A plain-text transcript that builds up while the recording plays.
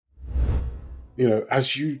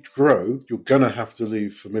as you grow, you're going to have to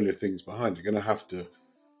leave familiar things behind. You're going to have to,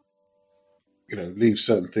 leave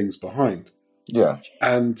certain things behind. Yeah.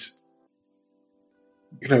 And,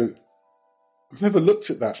 I've never looked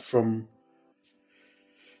at that from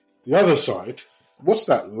the other side. What's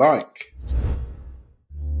that like?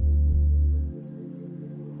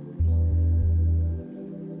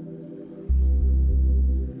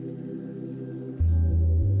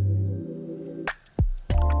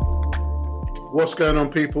 What's going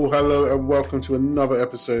on, people? Hello and welcome to another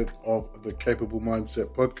episode of the Capable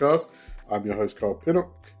Mindset Podcast. I'm your host, Carl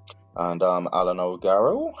Pinnock. And I'm Alan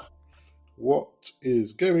O'Garrow. What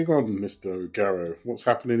is going on, Mr. O'Garrow? What's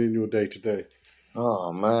happening in your day today?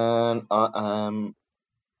 Oh, man. I am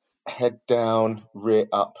head down, rear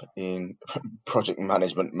up in project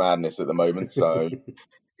management madness at the moment. So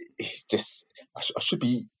it's just, I should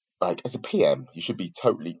be, like, as a PM, you should be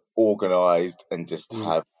totally organised and just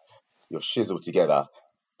have your shizzle together.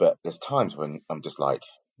 But there's times when I'm just like,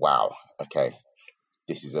 wow, okay,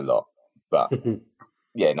 this is a lot. But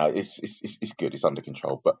yeah, no, it's good. It's under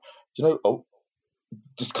control. But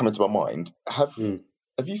just coming to my mind, have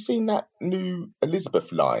you seen that new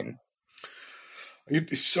Elizabeth line?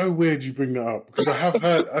 It's so weird you bring that up because I have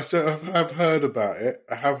heard. I have heard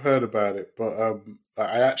about it. But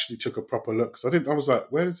I actually took a proper look because I was like,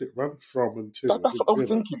 where does it run from and to? That's what I was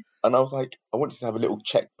thinking, and I was like, I wanted to have a little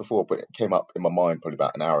check before, but it came up in my mind probably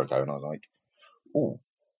about an hour ago, and I was like, oh,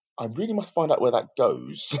 I really must find out where that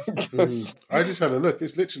goes. I just had a look.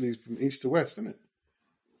 It's literally from east to west, isn't it?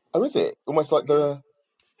 Oh, is it? Almost like the...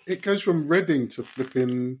 It goes from Reading to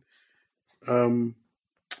flipping...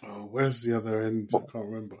 where's the other end? I can't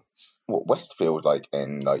remember. What, Westfield, like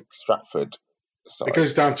in like Stratford side? It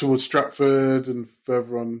goes down towards Stratford and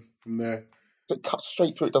further on from there. So it cuts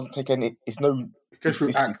straight through. It doesn't take any... It's no... It goes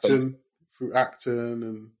through Acton,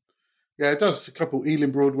 and... Yeah, it does. A couple.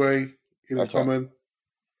 Ealing Broadway, Common.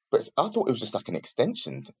 But I thought it was just like an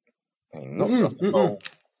extension thing, not like a whole...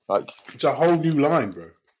 Like... It's a whole new line, bro.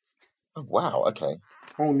 Oh, wow, okay.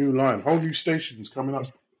 Whole new line, whole new stations coming up.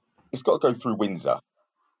 It's got to go through Windsor.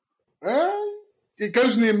 It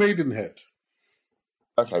goes near Maidenhead.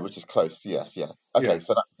 Okay, which is close. Yes, yeah. Okay, yeah.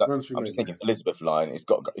 So that I'm just thinking Elizabeth line. It's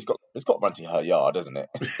got to run to her yard, hasn't it?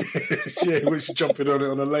 Yeah, we're jumping on it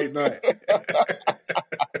on a late night.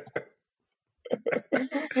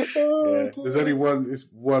 Yeah, there's only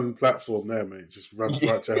one platform there, mate. It just runs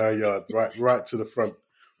right to her yard, right to the front.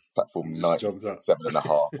 Platform 97.5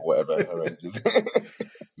 or whatever her age is.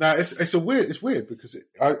 Now it's weird because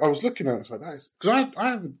I was looking at it like that because I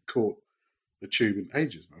haven't caught the tube in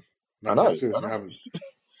ages, man. No, I know. Seriously, I haven't.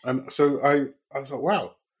 And so I was like,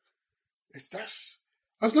 wow, I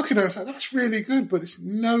was looking at it, I was like, that's really good, but it's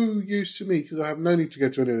no use to me because I have no need to go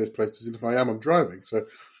to any of those places. And if I'm driving, so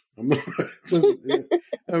I'm not.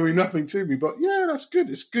 I mean, nothing to me. But yeah, that's good.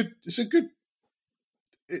 It's good.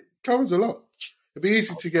 It covers a lot. It'd be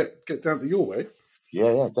easy to get down to your way.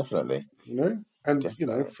 Yeah, definitely. And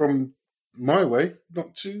definitely. From my way,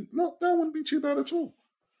 that wouldn't be too bad at all.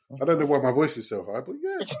 Okay. I don't know why my voice is so high, but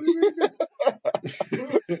yeah, it's really good.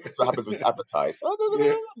 That's what happens when you advertise. Yeah,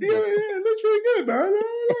 it looks really good, man.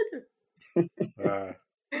 I like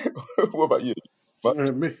it. What about you?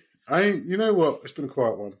 Me, you know what? It's been a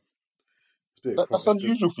quiet one. That's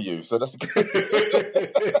unusual for you, so that's good.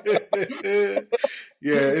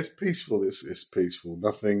 Yeah, it's peaceful. It's peaceful.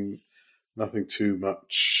 Nothing too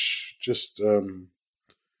much. Just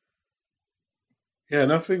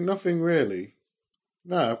nothing really.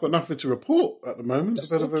 No, I've got nothing to report at the moment.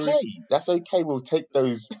 That's okay. We'll take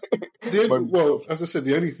those. Well, as I said,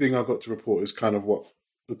 the only thing I've got to report is kind of what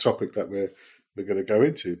the topic that we're going to go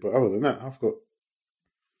into. But other than that,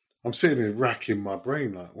 I'm sitting here racking my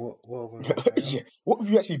brain like, what have I done? Yeah. What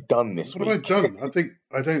have you actually done this week? What have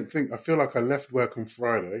I done? I feel like I left work on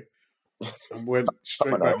Friday and went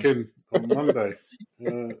straight back in on Monday.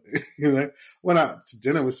 Went out to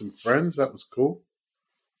dinner with some friends. That was cool.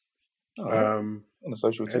 On a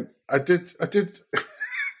social tip. I did.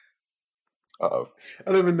 Uh-oh.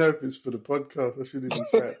 I don't even know if it's for the podcast. I shouldn't even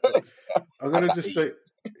say it. I'm going to just say,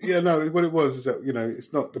 what it was is that,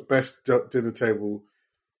 it's not the best dinner table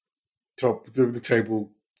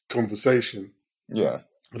conversation. Yeah.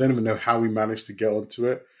 I don't even know how we managed to get onto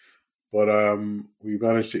it, but we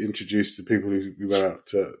managed to introduce the people who we went out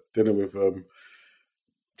to dinner with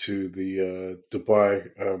to the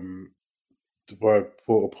Dubai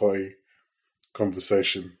porta potty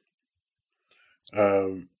conversation.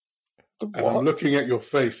 And I'm looking at your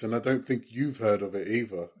face, and I don't think you've heard of it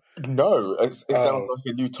either. No, it sounds Oh, like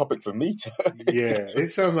a new topic for me to. yeah. It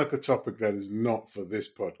sounds like a topic that is not for this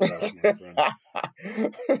podcast, my friend.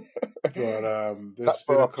 But there's That's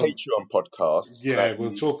been for a our Patreon podcast. yeah.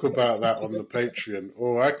 We'll talk about that on the Patreon,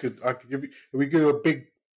 or I could give you. We do a big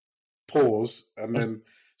pause, and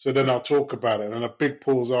then I'll talk about it, and then a big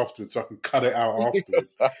pause afterwards, so I can cut it out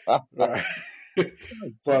afterwards. Right.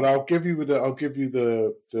 But I'll give you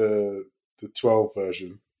the 12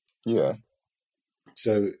 version. Yeah.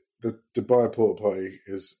 So the Dubai Porta Potty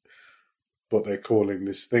is what they're calling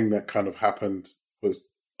this thing that kind of happened. There's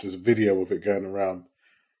a video of it going around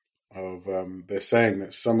of they're saying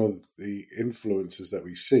that some of the influencers that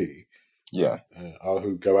we see Yeah. are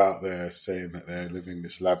who go out there saying that they're living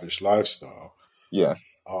this lavish lifestyle, Yeah.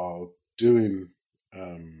 are doing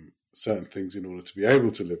certain things in order to be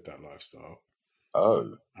able to live that lifestyle.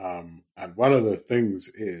 Oh. And one of the things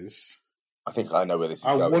is, I think I know where this is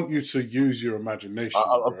I going. want you to use your imagination.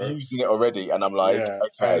 I'm using it already, and I'm like, yeah,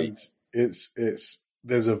 okay. And it's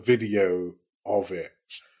there's a video of it.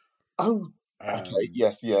 Oh, okay.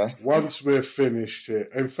 Yes, yeah. Once we're finished here,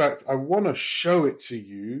 in fact, I want to show it to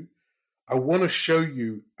you. I want to show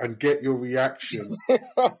you and get your reaction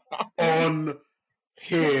on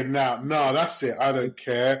here now. No, that's it. I don't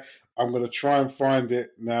care. I'm going to try and find it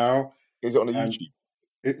now. Is it on the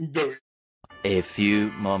YouTube? A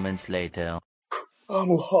few moments later. Oh,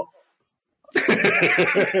 I'm all hot.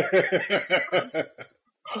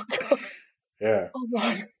 Yeah. Oh,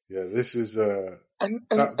 man. Yeah, this is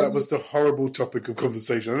that was the horrible topic of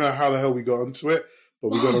conversation. I don't know how the hell we got onto it,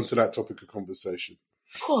 but we got onto that topic of conversation.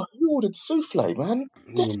 Oh, you ordered souffle, man.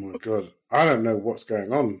 Oh my god. I don't know what's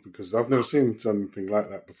going on because I've never seen something like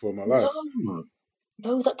that before in my life.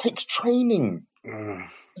 No, that takes training.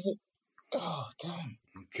 Oh, damn.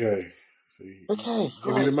 Okay. Okay.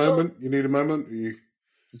 You need a moment? You need a moment? Do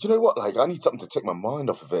you know what? Like, I need something to take my mind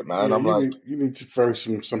off of it, man. Yeah, you need to throw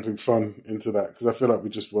something fun into that because I feel like we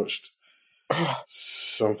just watched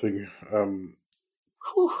something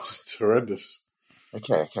just horrendous.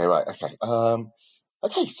 Okay, right, okay.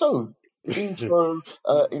 Okay, so intro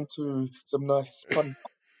into some nice fun.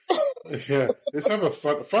 Yeah, let's have a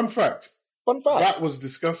fun fact. Fun fact. That was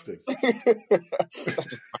disgusting. That's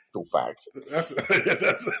just actual fact. That's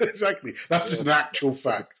exactly. That's just an actual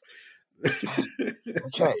fact.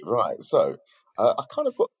 Okay, right. So I kind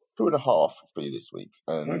of got 2.5 for you this week.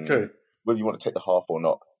 Okay. Whether you want to take the half or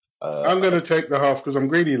not. I'm going to take the half because I'm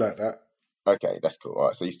greedy like that. Okay, that's cool. All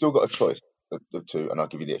right, so you still got a choice of 2, and I'll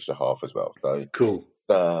give you the extra half as well. So cool.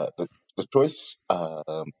 The choice,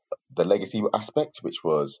 the legacy aspect, which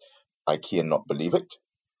was IKEA not believe it.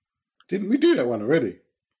 Didn't we do that one already?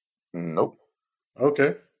 Nope.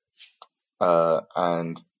 Okay.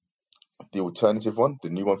 And the alternative one, the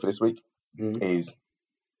new one for this week, is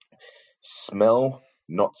smell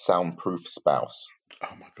not soundproof spouse.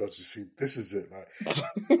 Oh my god! You see, this is it. Like,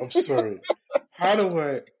 I'm sorry. How do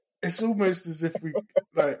I? It's almost as if we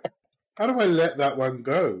like. How do I let that one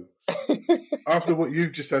go after what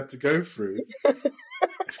you've just had to go through?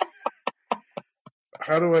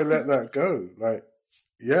 How do I let that go? Like,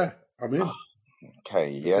 yeah, I'm in. Okay,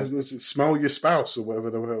 yeah. Was it smell your spouse or whatever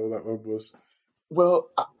the hell that one was? Well,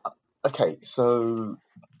 okay, so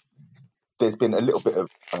there's been a little bit of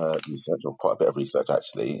research, or quite a bit of research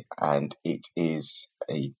actually, and it is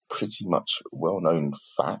a pretty much well-known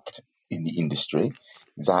fact in the industry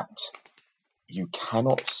that you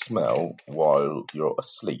cannot smell while you're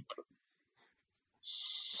asleep.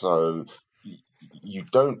 So you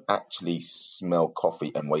don't actually smell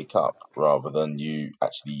coffee and wake up, rather than you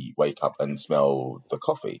actually wake up and smell the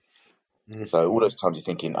coffee. Mm-hmm. So all those times you're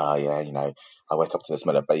thinking, yeah, you know, I wake up to the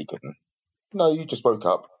smell of bacon. No, you just woke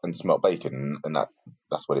up and smelled bacon, and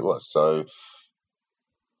that's what it was. So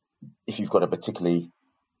if you've got a particularly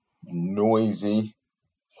noisy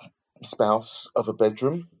spouse of a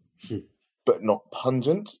bedroom, but not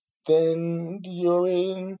pungent, then you're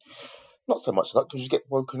in not so much luck, because you get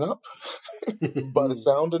woken up by the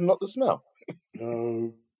sound and not the smell.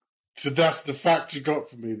 So that's the fact you got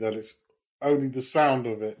for me, that it's only the sound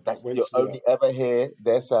of it that wakes me up. You'll only ever hear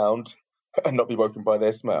their sound and not be woken by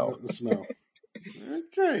their smell. Not the smell.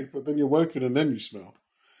 Okay, but then you're woken and then you smell.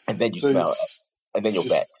 And then you smell it. And then you're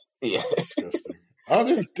vexed. Yeah. Disgusting. Oh,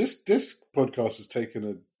 this podcast has taken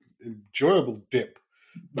an enjoyable dip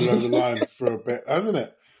below the line for a bit, hasn't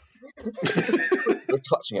it? We're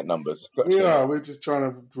clutching at numbers. Yeah, we're just trying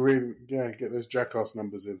to really get those jackass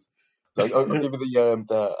numbers in. So I'll give you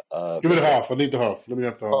give it a half. I need the half. Let me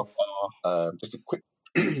have the half. Just a quick.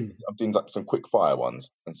 I'm doing some quick fire ones,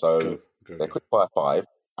 and so they're quick fire 5.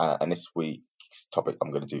 And this week's topic,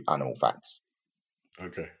 I'm going to do animal facts.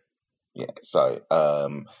 Okay. Yeah. So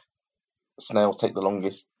snails take the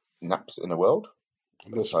longest naps in the world.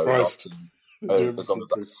 I'm not So surprised. Do it as before, long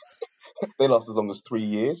as please. they last as long as 3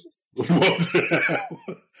 years. What?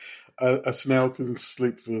 A snail can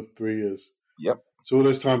sleep for 3 years. Yep. So all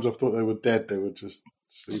those times I thought they were dead, they were just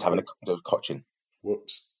Just having sleeping. they're cotching.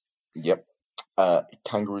 Whoops. Yep.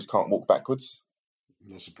 Kangaroos can't walk backwards. I'm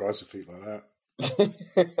not surprised with feet like that.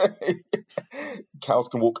 Cows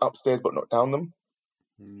can walk upstairs but not down them.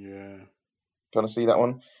 Yeah. Kind of see that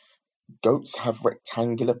one. Goats have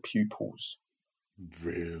rectangular pupils.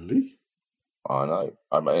 Really? I know.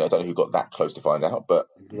 I mean, I don't know who got that close to find out, but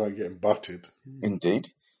Like getting butted.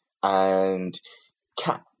 indeed. And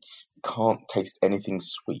cats can't taste anything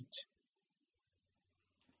sweet,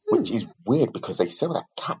 which is weird because they sell that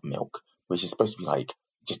cat milk, which is supposed to be like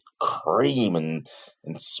just cream and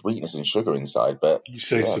sweetness and sugar inside. But You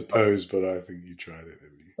say suppose, but I think you tried it,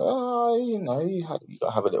 didn't you? you got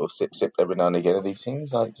to have a little sip every now and again of these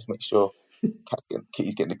things. Like, just make sure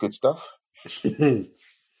kitty's getting the good stuff.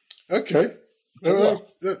 Okay. So,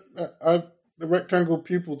 The rectangle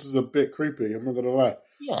pupils is a bit creepy. I'm not gonna lie.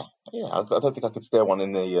 yeah. I don't think I could stare one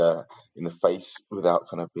in the face without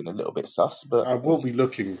kind of being a little bit sus. But I will be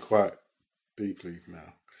looking quite deeply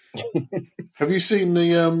now. Have you seen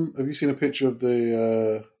the? Have you seen a picture of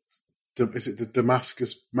the? Is it the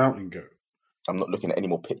Damascus mountain goat? I'm not looking at any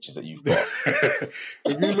more pictures that you've got.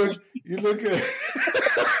 If you look at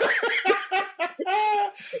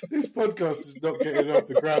this podcast is not getting off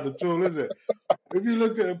the ground at all, is it? If you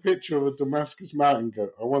look at a picture of a Damascus mountain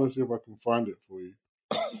goat, I want to see if I can find it for you.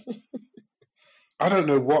 I don't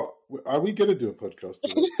know what. Are we going to do a podcast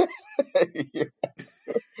today? Yeah.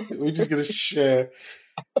 We're just going to share.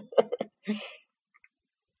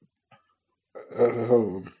 Hold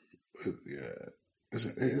on. Yeah,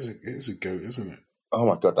 it is a goat, isn't it? Oh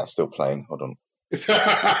my god, that's still playing. Hold on.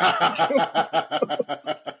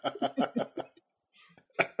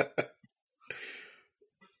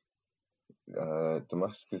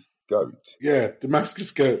 Damascus goat. Yeah,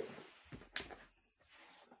 Damascus goat.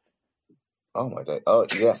 Oh my day. Oh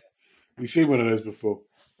yeah. We've seen one of those before.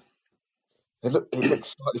 It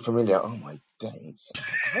looks slightly familiar. Oh my days.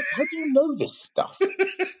 How do you know this stuff?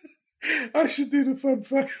 I should do the fun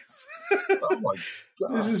facts. Oh my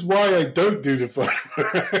god. This is why I don't do the fun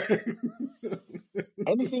facts.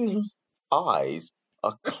 Anything whose eyes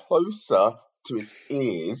are closer to its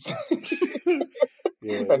ears and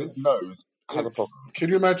its nose has a problem. Can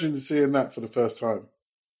you imagine seeing that for the first time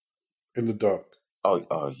in the dark?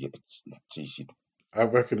 Oh yeah. Geez, I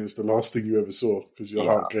reckon it's the last thing you ever saw because your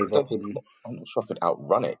heart gave up on you. I'm not sure I could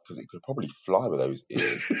outrun it because it could probably fly with those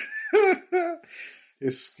ears.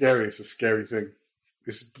 It's scary. It's a scary thing.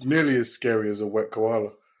 It's nearly as scary as a wet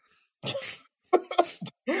koala.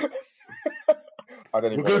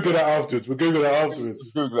 We'll Google that afterwards. Google it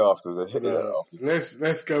afterwards.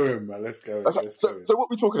 Let's go in, man. Let's go in. Okay, so what are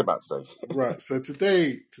we talking about today? Right. So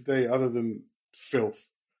today, other than filth,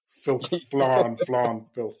 flan,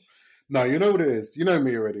 filth. No, you know what it is. You know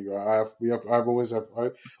me already, right? I've always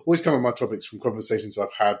come at my topics from conversations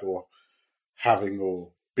I've had or having or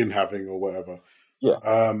been having or whatever. Yeah.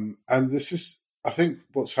 And this is, I think,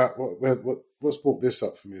 what's brought this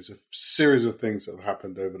up for me is a series of things that have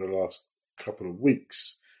happened over the last couple of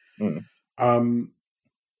weeks. Mm.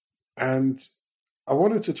 And I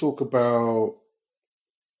wanted to talk about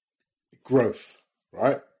growth,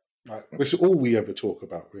 right? Like, which all we ever talk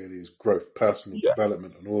about really is growth, personal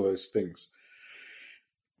development, and all those things.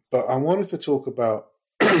 But I wanted to talk about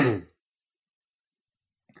that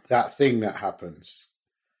thing that happens,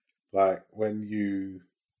 like when you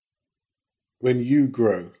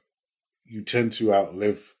grow, you tend to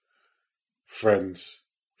outlive friends,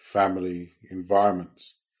 family,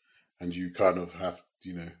 environments, and you kind of have,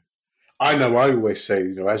 I always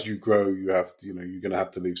say, as you grow, you have, you're going to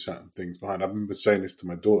have to leave certain things behind. I remember saying this to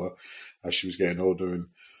my daughter as she was getting older and,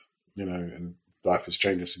 and life has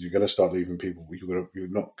changed. I said, you're going to start leaving people. You're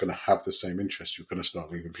not going to have the same interest. You're going to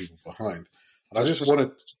start leaving people behind. And I just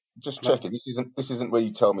wanted... Just checking. This isn't where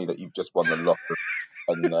you tell me that you've just won the lottery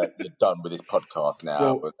and you're done with this podcast now.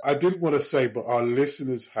 Well, but... I didn't want to say, but our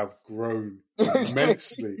listeners have grown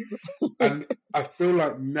immensely. And I feel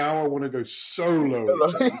like now I want to go solo.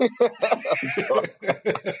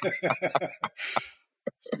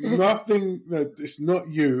 Nothing. No, it's not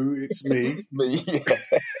you. It's me. Me.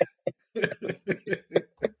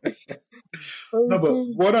 No, but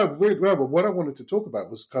what I wanted to talk about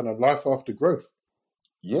was kind of life after growth.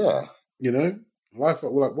 Yeah. Life,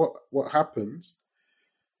 like what happens,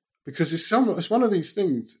 because it's one of these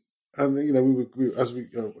things, and we were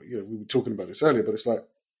talking about this earlier, but it's like,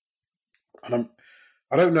 and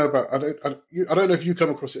I don't know about I don't know if you come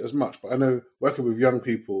across it as much, but I know working with young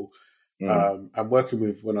people, and working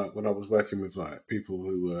with when I was working with like people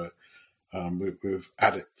who were with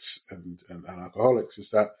addicts and alcoholics, is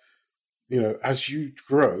that, you know, as you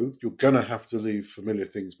grow, you're gonna have to leave familiar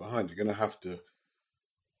things behind. You're gonna have to,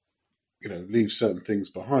 you know, leave certain things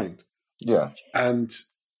behind. Yeah. And,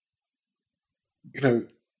 you know,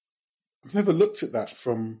 I've never looked at that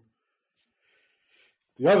from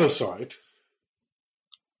the other side.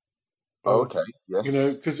 Oh, okay. Yes. You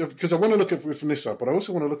know, because I want to look at it from this side, but I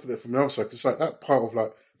also want to look at it from the other side. Because it's like that part of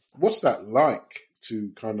like, what's that like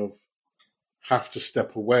to kind of have to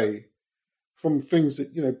step away from things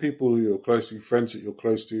that, you know, people who you're close to, friends that you're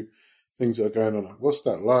close to, things that are going on. What's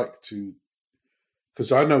that like to?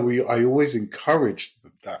 Because I know I always encouraged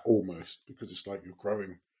that almost, because it's like you're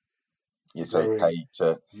growing. It's okay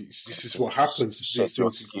to. This is what happens. Shed These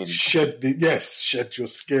your things, skin. shed your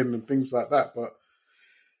skin and things like that. But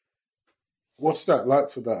what's that like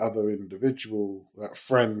for that other individual, that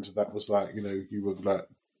friend that was like, you know, you were like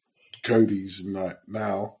Cody's, and like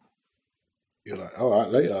now you're like, all right,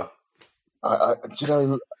 later. Do you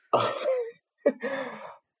know?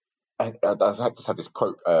 I've just had this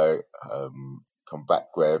quote come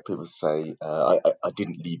back where people say, I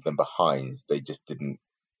didn't leave them behind; they just didn't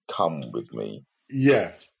come with me.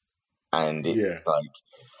 Yeah, and it's yeah. like,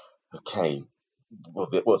 okay, well,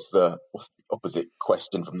 what's the opposite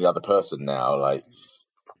question from the other person now? Like,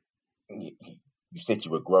 you said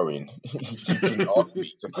you were growing. You didn't ask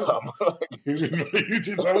me to come. You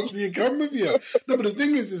didn't ask me to come with you. No, but the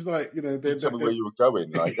thing is like, you know, You didn't tell me where you were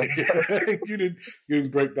going. Like, you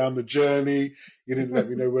didn't break down the journey. You didn't let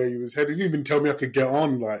me know where you was headed. You didn't even tell me I could get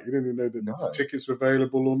on. Like, you didn't even know that the tickets were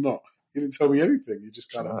available or not. You didn't tell me anything. You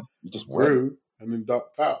just kind of grew and then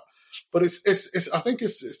ducked out. But it's I think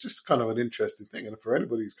it's just kind of an interesting thing, and for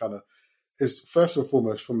anybody who's kind of is first and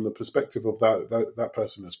foremost from the perspective of that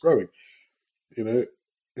person that's growing. You know,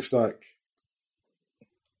 it's like,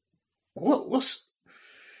 what's,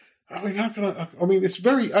 I mean, how can I mean, it's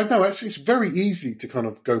very, I know, actually, it's very easy to kind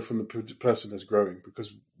of go from the person that's growing,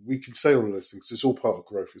 because we can say all of those things. It's all part of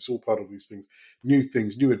growth. It's all part of these things,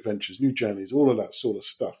 new adventures, new journeys, all of that sort of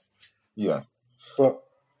stuff. Yeah. But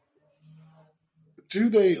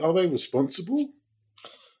are they responsible?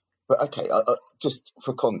 But okay, just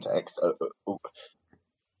for context,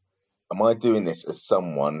 am I doing this as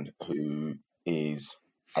someone who is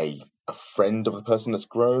a friend of the person that's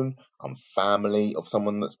grown? I'm family of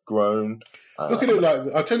someone that's grown. Look at it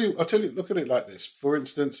like, I'll tell you. Look at it like this. For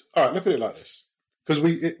instance, all right, look at it like this, because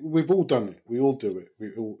we've all done it. We all do it.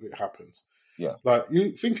 It happens. Yeah. Like,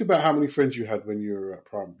 you think about how many friends you had when you were at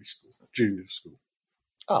primary school, junior school.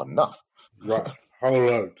 Oh, enough. Right, whole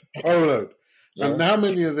load. Yeah. And how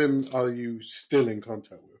many of them are you still in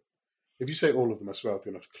contact with? If you say all of them, I swear I'll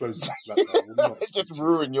do not close that. I will not just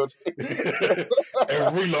ruin your.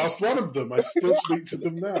 Every last one of them. I still speak to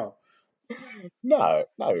them now. No.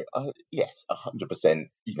 Yes, 100%.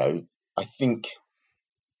 You know, I think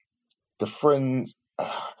the friends.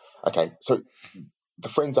 Okay, so the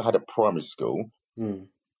friends I had at primary school. You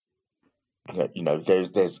know,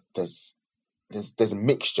 there's a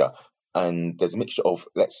mixture, and there's a mixture of,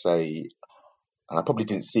 let's say, and I probably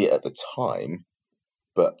didn't see it at the time,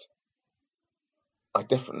 but I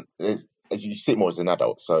definitely, as you see it more as an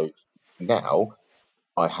adult. So now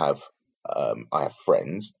I have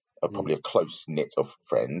friends, probably a close knit of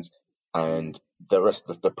friends, and the rest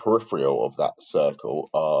of the peripheral of that circle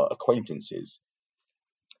are acquaintances.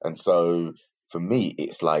 And so for me,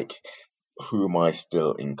 it's like, who am I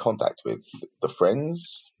still in contact with? The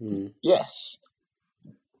friends, yes,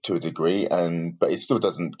 to a degree, but it still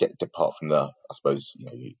doesn't depart from the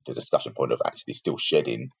discussion point of actually still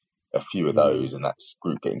shedding a few of those, and that's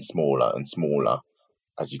group getting smaller and smaller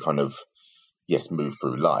as you kind of move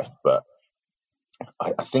through life. But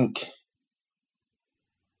I think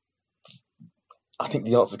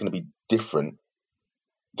the answer is going to be different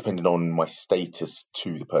depending on my status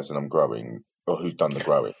to the person I'm growing, or who's done the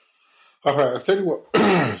growing. Okay, I'll tell you what.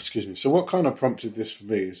 Excuse me. So, what kind of prompted this for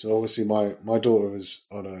me is, obviously my daughter is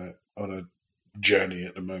on a journey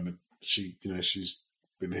at the moment. She's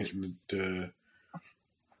been hitting the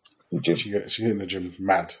gym. She's hitting the gym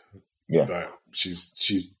mad. Yeah. Like,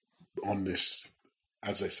 she's on this,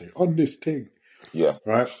 as they say, on this thing. Yeah.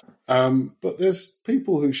 Right. But there's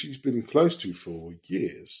people who she's been close to for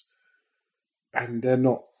years, and they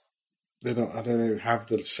don't have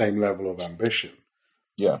the same level of ambition.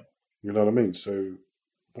 Yeah. You know what I mean? So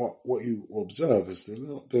what you observe is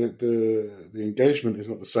the engagement is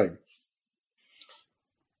not the same.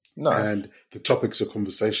 No. And the topics of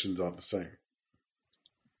conversations aren't the same.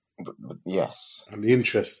 But Yes. and the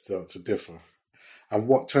interests start to differ. And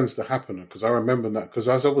what tends to happen, because I remember that, because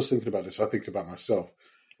as I was thinking about this, I think about myself.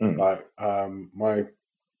 Like my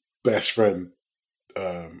best friend,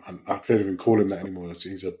 and I can't even call him that anymore.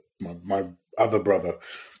 He's my other brother.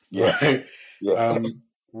 Yeah. Right? Yeah.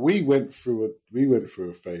 We went through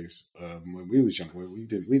a phase when we was young where we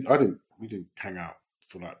didn't hang out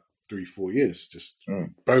for like 3-4 years. Just we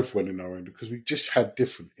both went in our own because we just had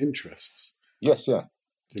different interests. Yes. Yeah.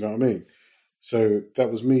 You know what I mean? So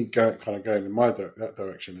that was me going in that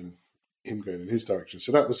direction and him going in his direction.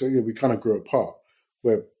 So that was we kind of grew apart.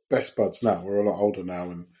 We're best buds now. We're a lot older now,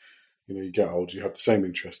 and you get older, you have the same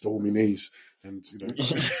interest. All my knees, and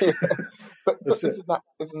but isn't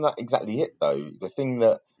that exactly it though? The thing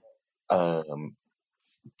that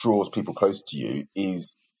draws people close to you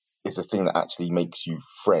is the thing that actually makes you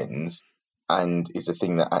friends, and is the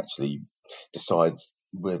thing that actually decides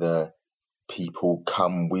whether people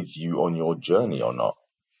come with you on your journey or not.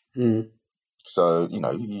 So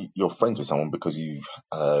you're friends with someone because you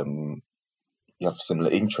have similar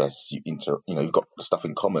interests. You've got stuff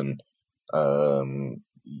in common. There's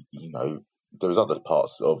other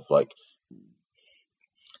parts of like.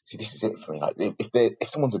 See, this is it for me. Like, if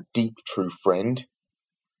someone's a deep, true friend,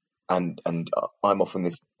 and I'm off on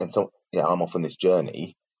this, I'm off on this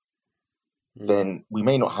journey, then we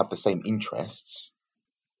may not have the same interests,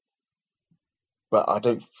 but I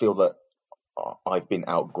don't feel that I've been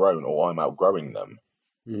outgrown or I'm outgrowing them,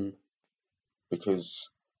 because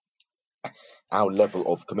our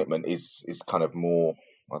level of commitment is kind of more,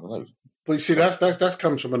 I don't know. But you see, that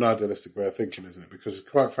comes from an idealistic way of thinking, isn't it? Because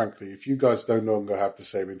quite frankly, if you guys no longer have the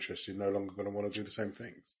same interests, you're no longer going to want to do the same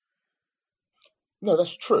things. No,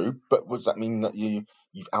 that's true. But does that mean that you've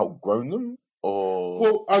outgrown them? Or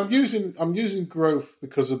well, I'm using growth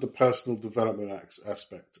because of the personal development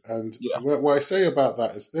aspect, and what I say about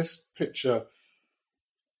that is this picture: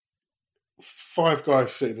 5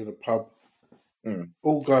 guys sitting in a pub,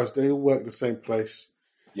 all guys, they all work in the same place,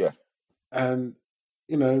 and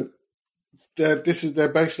their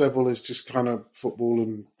base level is just kind of football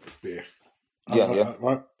and beer,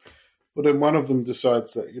 right? But then one of them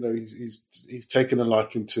decides that he's taken a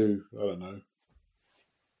liking to, I don't know,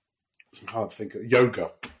 I can't think of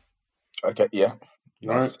yoga. Okay, yeah.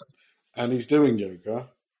 Right? Nice. And he's doing yoga.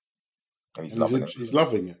 And he's loving it. He's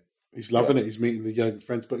loving it. He's loving it. He's meeting the yoga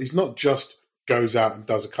friends. But he's not just goes out and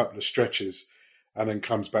does a couple of stretches and then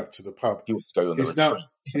comes back to the pub. He wants to go on the retreat.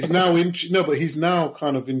 He's now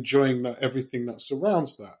kind of enjoying everything that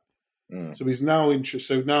surrounds that. So he's now interested.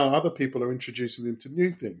 So now other people are introducing him to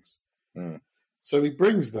new things. So he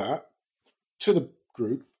brings that to the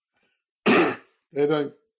group.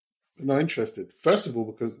 They're not interested. First of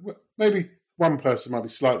all, because maybe one person might be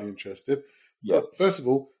slightly interested. Yeah. But first of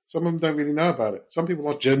all, some of them don't really know about it. Some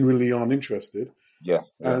people generally aren't interested. Yeah.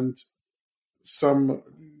 And some,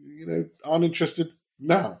 aren't interested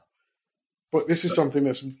now. But this is something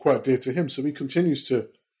that's quite dear to him. So he continues to,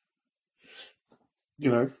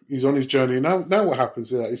 he's on his journey. Now what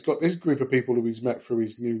happens is that he's got this group of people who he's met through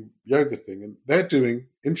his new yoga thing, and they're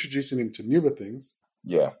introducing him to newer things.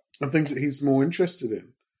 Yeah. And things that he's more interested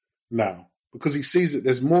in now, because he sees that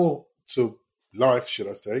there's more to life, should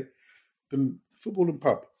I say, than football and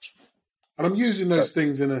pub. And I'm using those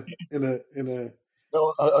things in a.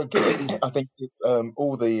 No, I get it. I think it's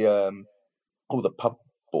all the pub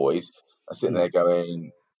boys are sitting there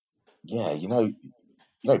going, yeah,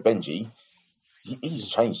 Benji, he's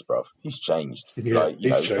changed, bruv. He's changed. Yeah,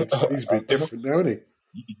 he's changed. He's a bit different now, isn't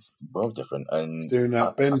he? He's well different, and he's doing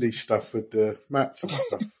that bendy stuff with the mats and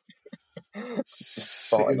stuff.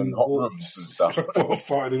 Farting in hot rooms and stuff.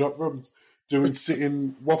 Farting in hot rooms. Doing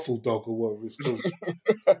sitting waffle dog or whatever it's called.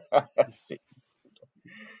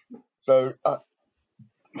 So,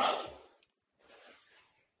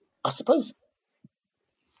 I suppose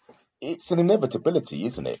it's an inevitability,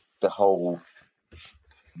 isn't it? The whole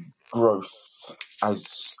growth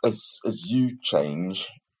as you change.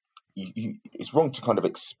 It's wrong to kind of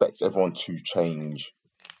expect everyone to change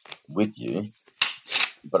with you,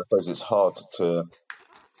 but I suppose it's hard to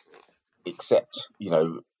accept.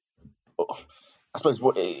 I suppose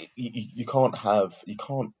you can't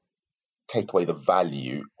take away the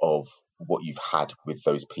value of what you've had with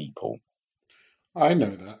those people. I know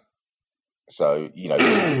that. So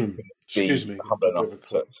excuse me.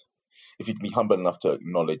 If you'd be humble enough to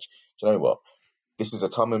acknowledge, do you know what? This is a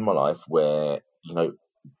time in my life where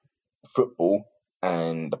football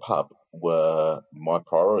and the pub were my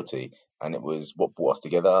priority, and it was what brought us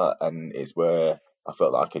together, and it's where I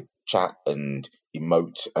felt like I could chat and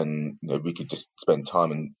emote, and we could just spend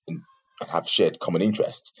time and have shared common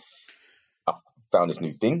interests. I found this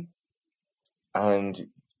new thing, and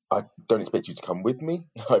I don't expect you to come with me.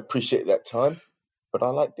 I appreciate that time, but I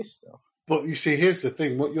like this stuff. But you see, here's the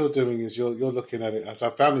thing. What you're doing is you're looking at it as, I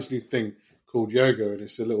found this new thing called yoga, and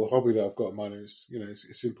it's a little hobby that I've got of mine. And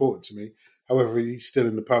it's important to me. However, he's still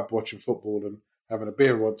in the pub watching football and having a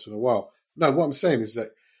beer once in a while. No, what I'm saying is that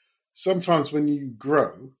sometimes when you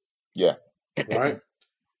grow, Yeah, right,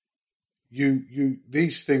 you view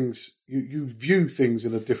things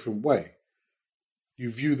in a different way. You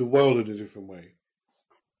view the world in a different way.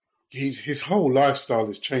 His whole lifestyle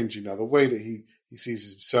is changing now. The way that he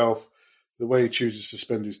sees himself, the way he chooses to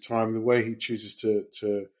spend his time, the way he chooses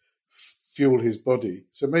to fuel his body.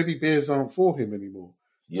 So maybe beers aren't for him anymore.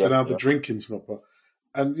 yeah. So now the drinking's not.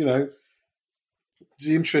 And the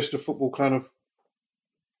interest of football kind of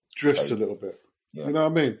drifts a little bit. Yeah. You know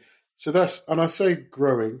what I mean? So and I say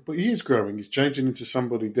growing, but he is growing. He's changing into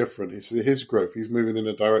somebody different. It's his growth. He's moving in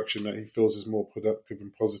a direction that he feels is more productive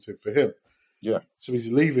and positive for him. Yeah. So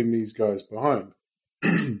he's leaving these guys behind.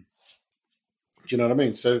 Do you know what I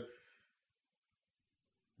mean? So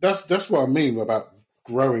that's what I mean about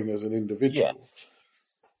growing as an individual. Yeah.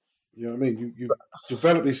 You know what I mean? You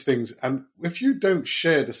develop these things, and if you don't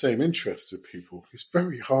share the same interests with people, it's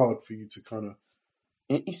very hard for you to kind of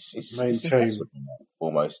it's maintain. impossible,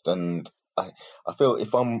 almost. And I feel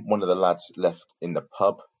if I'm one of the lads left in the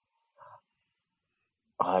pub,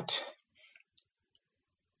 I'd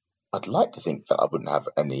like to think that I wouldn't have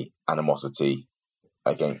any animosity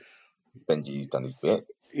against Benji's done his bit.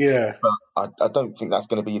 Yeah. But I don't think that's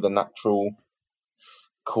going to be the natural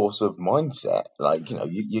course of mindset. Like,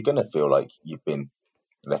 you're going to feel like you've been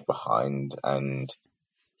left behind and,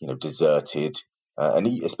 deserted. And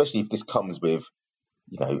especially if this comes with,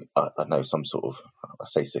 I don't know, some sort of, I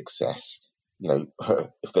say success,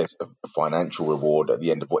 if there's a financial reward at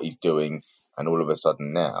the end of what he's doing, and all of a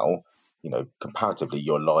sudden now, comparatively,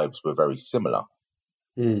 your lives were very similar.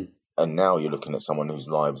 Mm. And now you're looking at someone whose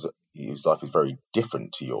life is very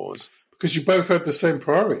different to yours. Because you both had the same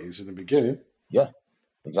priorities in the beginning. Yeah,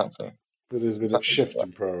 exactly. But there's been a shift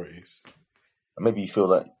in priorities. And maybe you feel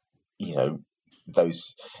that,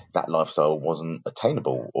 that lifestyle wasn't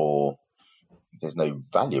attainable, or there's no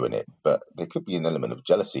value in it. But there could be an element of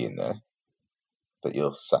jealousy in there that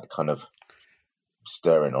you're sat kind of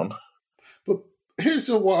stirring on. But here's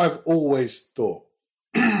what I've always thought.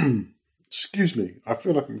 Excuse me. I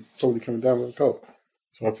feel like I'm probably coming down with a cold,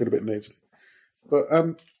 so I feel a bit nasally. But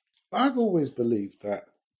I've always believed that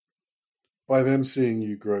by them seeing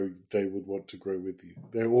you grow, they would want to grow with you.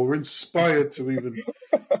 Or inspired to even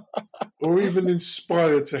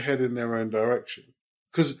inspired to head in their own direction.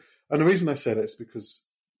 And the reason I say that is because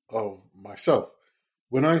of myself.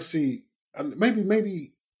 When I see, and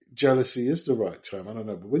maybe jealousy is the right term, I don't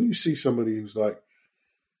know, but when you see somebody who's like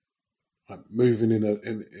moving in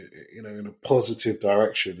a positive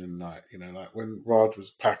direction, and like when Raj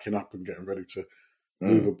was packing up and getting ready to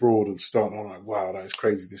move abroad and start, I'm like, wow, that is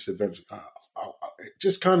crazy, this adventure. It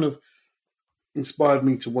just kind of inspired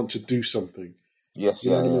me to want to do something. Yes,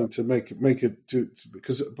 you know what I mean? To make it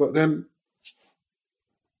because, but then,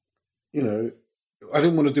 I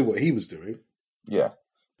didn't want to do what he was doing. Yeah.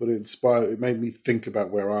 But it made me think about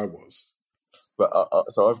where I was. But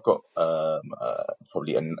so I've got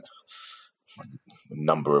probably a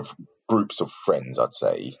number of groups of friends, I'd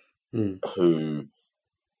say, who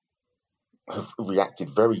have reacted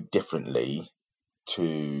very differently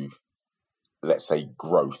to, let's say,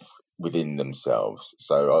 growth within themselves.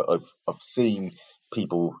 So I've seen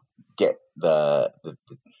people get the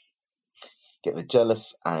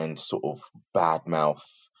jealous and sort of badmouth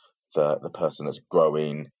the person that's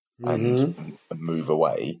growing and move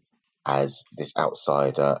away as this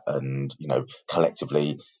outsider, and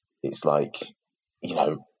collectively it's like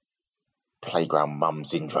playground mum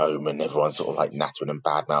syndrome, and everyone's sort of like nattering and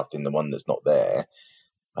badmouthing the one that's not there.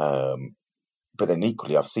 But then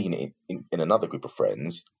equally, I've seen it in another group of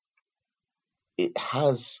friends. It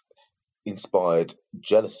has inspired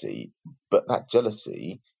jealousy, but that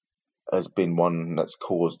jealousy has been one that's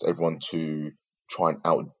caused everyone to try and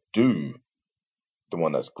outdo the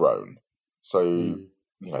one that's grown. So,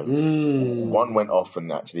 one went off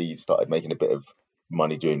and actually started making a bit of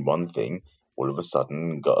money doing one thing. All of a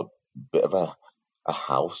sudden, got a bit of a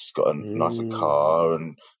house, got a nicer car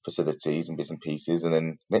and facilities and bits and pieces. And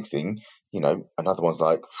then next thing, another one's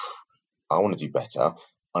like, I want to do better,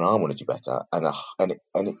 and I want to do better. And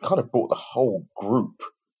it kind of brought the whole group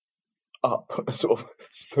up sort of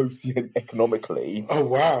socioeconomically. Oh,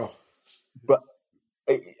 wow. But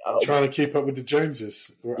trying to keep up with the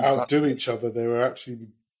Joneses or outdo each other. They were actually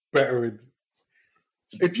better in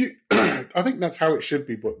if you, I think that's how it should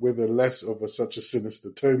be, but with a less of such a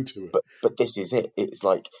sinister tone to it. But this is it. It's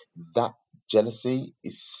like that jealousy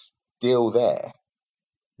is still there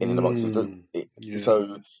in and amongst the group.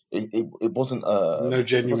 So it wasn't no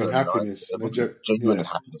genuine Nice, happiness. it wasn't genuine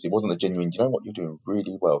happiness. It wasn't a genuine. You know what, you're doing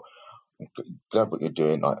really well. I'm glad what you're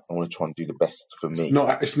doing. I want to try and do the best for me.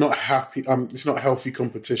 It's not happy. It's not healthy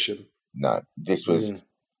competition. No, this was.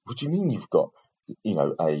 What do you mean you've got,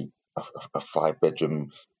 a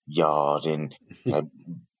 5-bedroom yard in,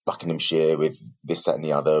 Buckinghamshire with this, that, and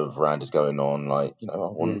the other verandas going on? Like, I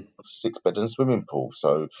want a 6-bedroom swimming pool.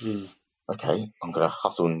 So, okay, I'm going to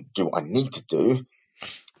hustle and do what I need to do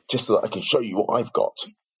just so that I can show you what I've got.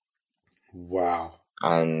 Wow.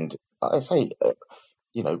 And I say,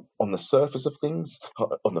 on the surface of things,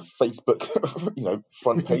 on the Facebook,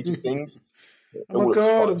 front page of things. Oh my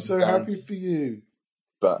God, I'm so happy for you.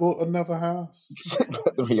 But bought another house.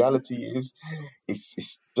 But the reality is,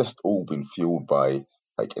 it's just all been fueled by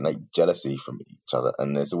like innate jealousy from each other,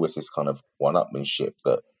 and there's always this kind of one-upmanship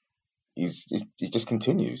that it just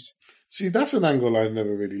continues. See, that's an angle I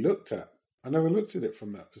never really looked at. I never looked at it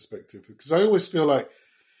from that perspective, because I always feel like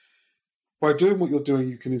by doing what you're doing,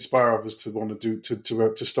 you can inspire others to want to do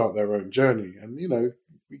to start their own journey. And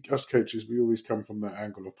us coaches, we always come from that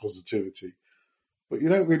angle of positivity. But you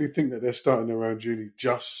don't really think that they're starting their own journey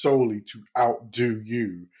just solely to outdo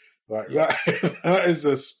you. Like that is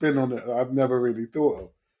a spin on it that I've never really thought of.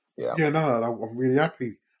 Yeah. No, I'm really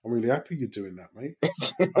happy. I'm really happy you're doing that, mate.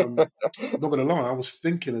 I'm not going to lie, I was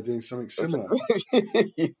thinking of doing something similar.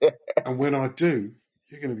 And when I do,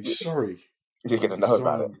 you're going to be sorry. You're going to know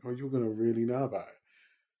about it. Or you're going to really know about it.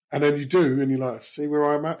 And then you do, and you're like, see where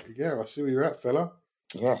I'm at? Yeah, I see where you're at, fella.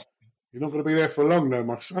 Yes. You're not going to be there for long, though,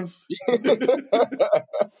 my son.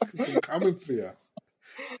 Because I'm coming for you.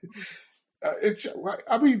 It's a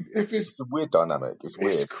weird dynamic. It's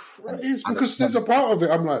weird. It's crazy because there's a part of it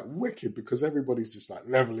I'm like wicked because everybody's just like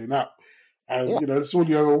leveling up, and that's all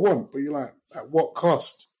you ever want. But you're like, at what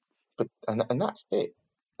cost? But and that's it.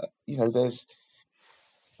 There's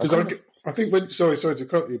because I think when sorry to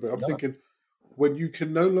cut you, but I'm thinking when you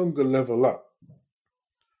can no longer level up,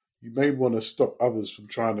 you may want to stop others from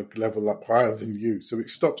trying to level up higher than you. So it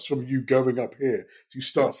stops from you going up here. So you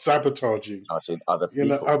start sabotaging other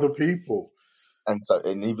people. Other people. And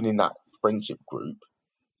even in that friendship group,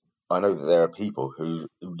 I know that there are people who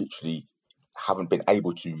literally haven't been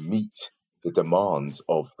able to meet the demands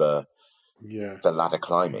of the ladder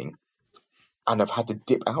climbing and have had to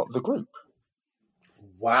dip out of the group.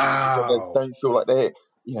 Wow. Because they don't feel like they're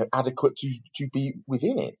adequate to be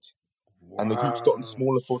within it. Wow. And the group's gotten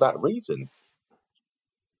smaller for that reason.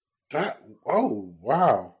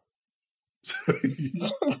 Wow.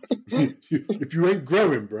 If you ain't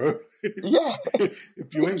growing, bro. Yeah.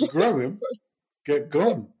 If you ain't growing, get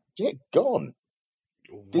gone. Get gone.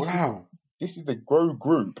 Wow. This is the grow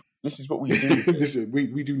group. This is what we do. Listen,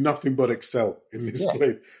 we do nothing but excel in this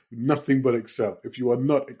place. Nothing but excel. If you are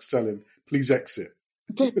not excelling, please exit.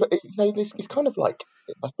 Yeah, but it's kind of like,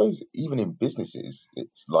 I suppose even in businesses,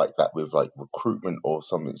 it's like that with like recruitment or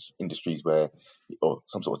some industries or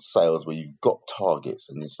some sort of sales where you've got targets,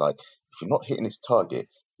 and it's like, if you're not hitting this target,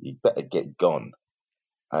 you better get gone.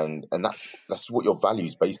 And that's what your value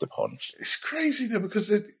is based upon. It's crazy though,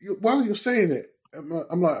 because while you're saying it,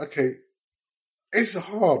 I'm like, okay, it's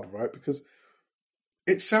hard, right? Because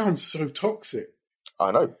it sounds so toxic.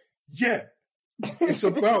 I know. Yeah. It's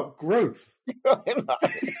about growth.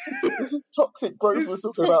 This is toxic growth we're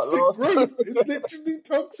talking about last growth. It's literally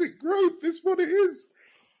toxic growth. It's what it is.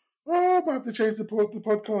 Oh, I might have to change the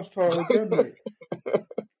podcast title again, mate.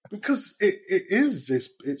 Because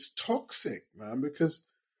it's toxic, man. Because,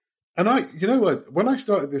 and you know what? When I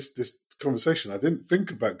started this conversation, I didn't think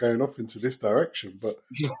about going off into this direction, but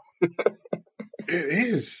it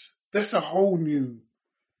is. That's a whole new.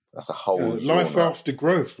 That's a whole life after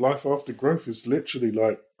growth. Life after growth is literally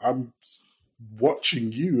like, I'm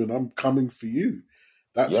watching you and I'm coming for you.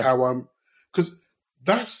 That's how because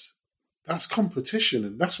that's competition,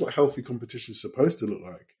 and that's what healthy competition is supposed to look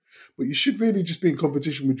like. But you should really just be in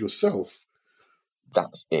competition with yourself.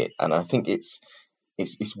 That's it. And I think it's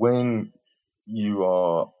when you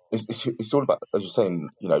are, it's all about, as you're saying,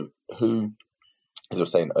 who, as I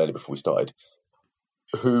was saying earlier before we started,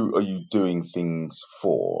 who are you doing things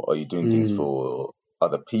for? Are you doing things for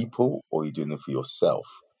other people, or are you doing them for yourself?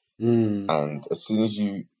 And as soon as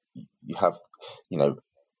you have,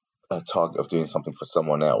 a target of doing something for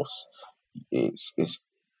someone else, it's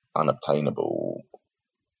unobtainable.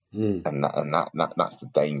 And that's the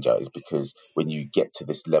danger, is because when you get to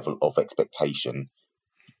this level of expectation,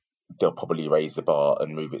 they'll probably raise the bar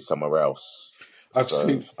and move it somewhere else.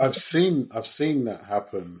 I've seen that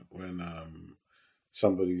happen when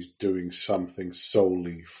somebody's doing something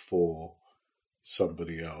solely for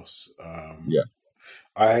somebody else. Yeah.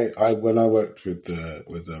 I when I worked with the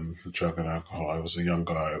drug and alcohol, I was a young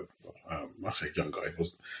guy. I say young guy, it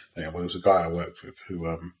was a guy I worked with who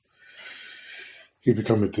he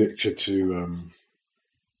become addicted to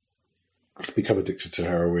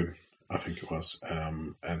heroin, I think it was,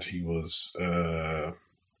 and he was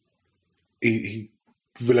he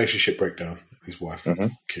relationship breakdown. His wife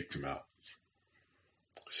kicked him out,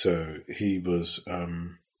 so he was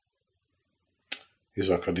he's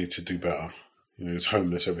like, I need to do better. You know, he was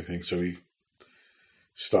homeless, everything. So he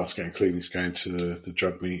starts getting clean. He's going to the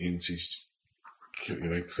drug meetings. He's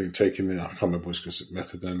taking the, I can't remember what it's called,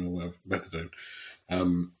 methadone or whatever,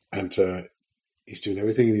 and he's doing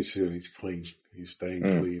everything he needs to do. And he's clean. He's staying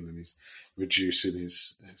clean, and he's reducing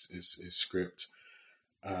his script.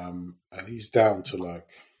 And he's down to like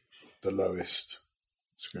the lowest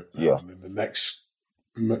script now. Yeah. And then the next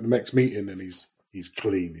meeting, and he's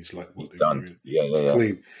clean. He's like, what, he's done. He's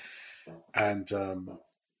clean. And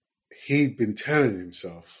he'd been telling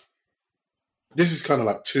himself, this is kind of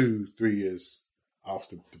like 2-3 years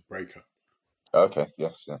after the breakup. Okay,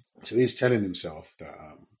 yes, yeah. So he's telling himself that,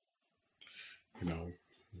 I'm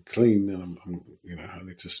clean, and I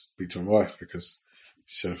need to speak to my wife, because he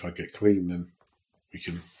said if I get clean, then we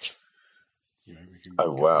can.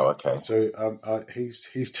 Oh wow! Okay. So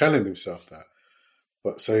he's telling himself that,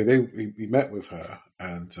 but so we met with her,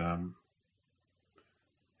 and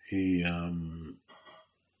he and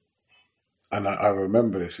I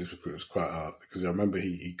remember this. It was quite hard, because I remember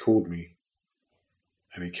he called me,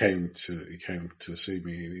 and he came to see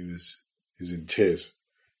me, and he was in tears,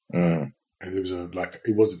 and it was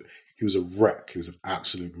he was a wreck. He was an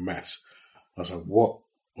absolute mess. I was like,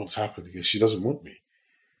 what's happened? He goes, she doesn't want me.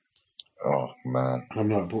 Oh man! And I'm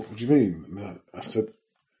like, what do you mean? And I said,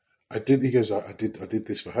 I did. He goes, I did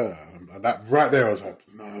this for her. And that right there, I was like,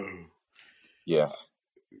 no. Yeah.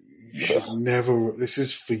 You should never. This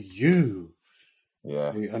is for you.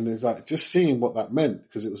 Yeah. And it's like just seeing what that meant,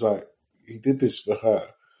 because it was like he did this for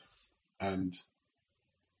her, and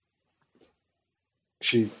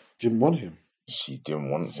she didn't want him. She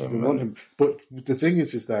didn't want him. But the thing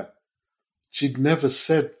is that she'd never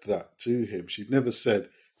said that to him. She'd never said,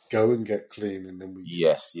 go and get clean, and then we.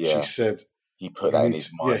 Yes, yeah. She said he put that in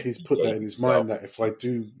his mind. Yeah, he's put that in his mind that if I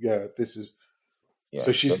do, this is. Yeah,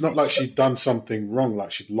 so she's not like she'd done something wrong,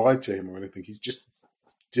 like she'd lied to him or anything. He just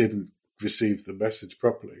didn't receive the message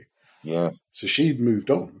properly. Yeah. So she'd moved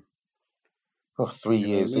on. Well, 3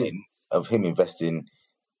 years in of him investing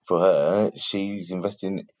for her, she's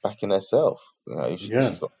investing back in herself. She's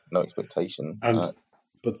got no expectation.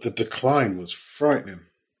 But the decline was frightening.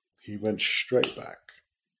 He went straight back.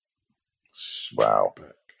 Wow.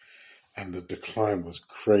 Back. And the decline was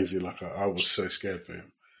crazy. Like I was so scared for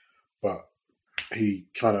him. But he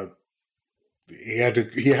had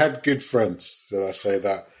good friends, so I say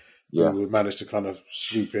that. Yeah. Who would manage to kind of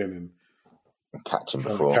sweep in and catch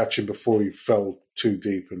him before he fell too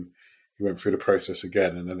deep, and he went through the process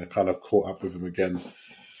again, and then it kind of caught up with him again.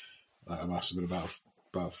 It must have been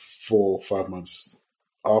about 4 or 5 months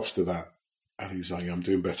after that, and he's like, I'm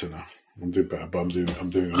doing better now. I'm doing better, but I'm doing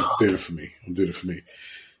it for me. I'm doing it for me.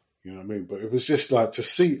 You know what I mean? But it was just like to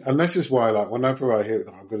see, and this is why, like, whenever I hear,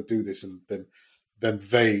 I'm going to do this, and then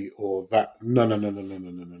they or that, no.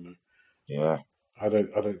 Yeah. I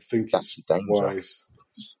don't think that's it's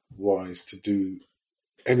wise to do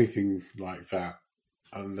anything like that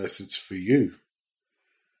unless it's for you.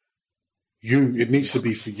 It needs to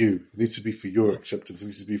be for you. It needs to be for your acceptance. It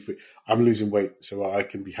needs to be for, I'm losing weight so I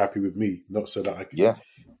can be happy with me, not so that I can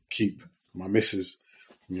keep my missus,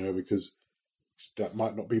 because that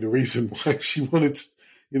might not be the reason why she wanted to,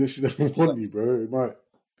 she doesn't want you, bro. It might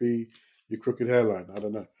be your crooked hairline. I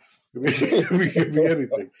don't know. It could be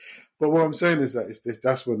anything. But what I'm saying is that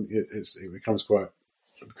that's when it becomes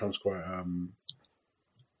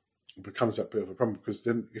that bit of a problem, because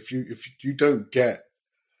then if you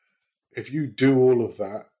do all of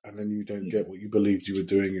that and then you don't get what you believed you were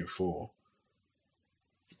doing it for,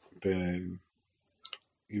 then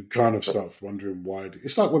you kind of start wondering why.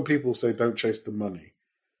 It's like when people say don't chase the money.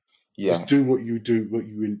 Yeah. Just do what you do.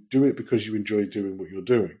 Do it because you enjoy doing what you're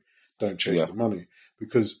doing. Don't chase the money,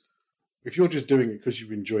 because if you're just doing it because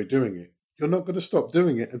you enjoy doing it, you're not going to stop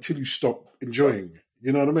doing it until you stop enjoying it.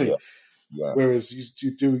 You know what I mean? Yeah. Whereas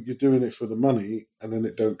you're doing it for the money, and then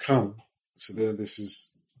it don't come. So then this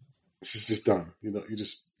is just done. You're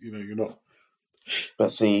not.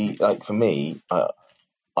 But see, like for me,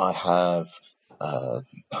 I have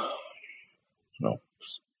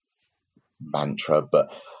mantra,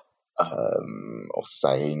 but or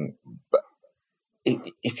saying, but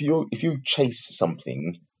if you chase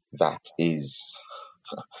something that is,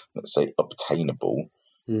 let's say, obtainable,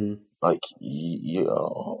 like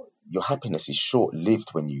your happiness is short lived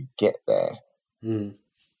when you get there.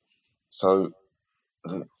 So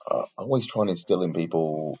I always try and instill in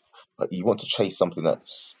people, like, you want to chase something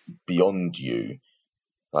that's beyond you,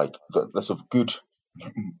 like that's of good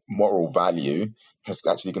moral value, that's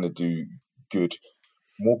actually going to do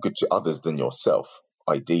more good to others than yourself,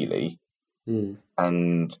 ideally.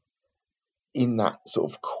 And in that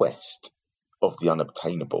sort of quest of the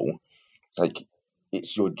unobtainable, like,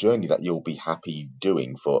 it's your journey that you'll be happy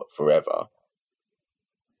doing for forever.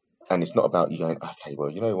 And it's not about you going, okay, well,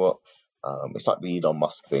 you know what? It's like the Elon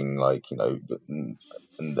Musk thing, like, and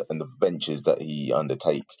the ventures that he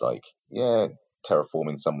undertakes, like, yeah,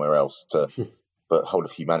 terraforming somewhere else but whole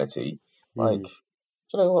of humanity. Like,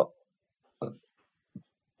 you know what?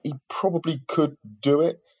 He probably could do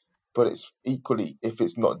it, but it's equally, if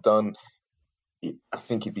it's not done, I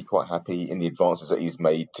think he'd be quite happy in the advances that he's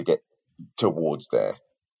made to get towards there.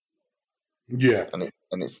 Yeah, and it's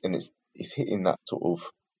hitting that sort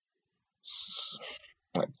of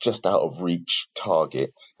like just out of reach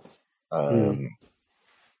target.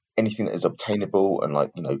 Anything that is obtainable, and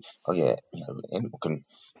like, oh yeah, anyone can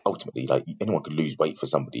ultimately, like, anyone can lose weight for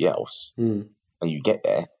somebody else, and you get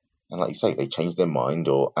there, and like you say, they change their mind,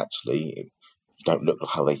 or actually you don't look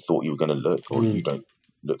how they thought you were going to look, or you don't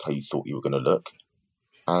look how you thought you were going to look,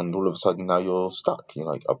 and all of a sudden now you're stuck. You're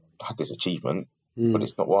like, I've had this achievement, but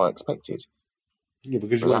it's not what I expected. Yeah,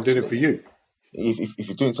 because you weren't doing it for you. If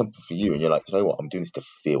you're doing something for you and you're like, you know what, I'm doing this to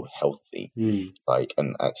feel healthy, like,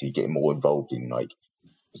 and actually getting more involved in, like,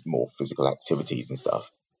 more physical activities and stuff,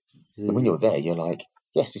 and when you're there, you're like,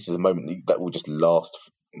 yes, this is a moment that will just last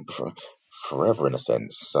forever, in a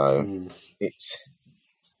sense. So it's,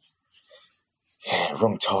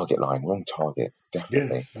 wrong target,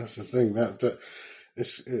 definitely. Yeah, that's the thing.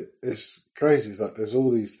 It's crazy. It's like there's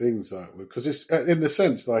all these things, like, because it's in the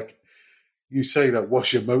sense, like, you say that,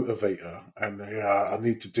 what's your motivator? And I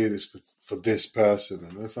need to do this for this person,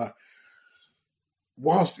 and it's like,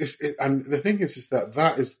 whilst and the thing is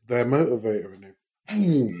that is their motivator, and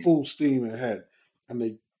they full steam ahead, and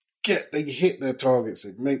they hit their targets,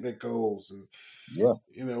 they make their goals, and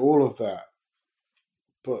all of that.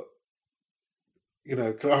 But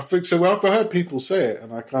I think so. Well, I've heard people say it,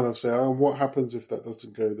 and I kind of say, "Oh, what happens if that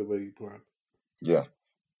doesn't go the way you plan?" Yeah.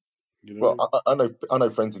 Well, I know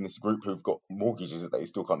friends in this group who've got mortgages that they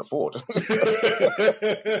still can't afford.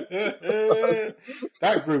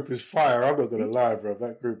 That group is fire. I'm not going to lie, bro.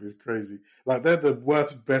 That group is crazy. Like, they're the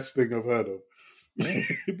best thing I've heard of.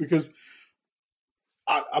 Because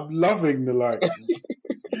I'm loving the, like,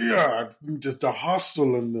 just the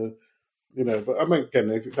hustle and the, but I mean, again,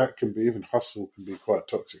 that can be, even hustle can be quite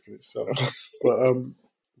toxic in itself. But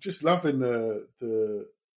just loving the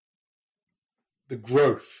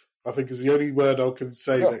growth, I think, is the only word I can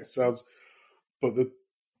say that sounds. But the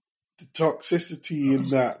toxicity in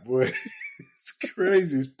that, boy, it's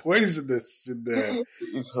crazy. It's poisonous in there.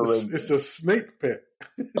 It's a snake pit.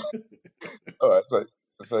 All right,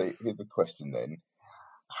 so here's a question then.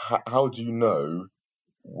 How do you know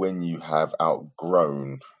when you have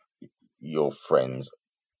outgrown your friends?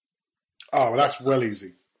 Oh, well, that's well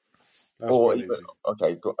easy. Easy.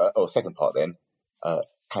 Okay, second part then.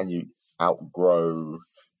 Can you outgrow?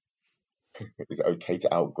 Is it okay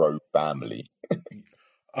to outgrow family?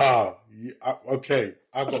 Okay.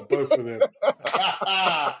 I've got both of them.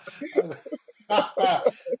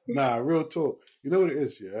 Nah, real talk. You know what it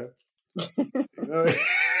is, yeah?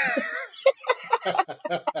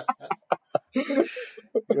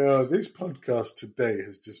 This podcast today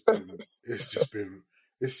has just been.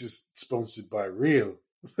 This is sponsored by Real.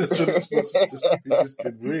 That's what it's supposed to be. Just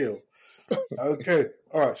been real. Okay.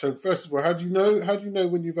 All right. So first of all, how do you know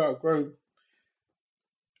when you've outgrown?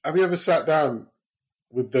 Have you ever sat down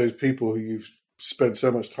with those people who you've spent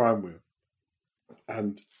so much time with,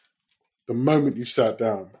 and the moment you sat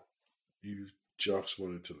down, you just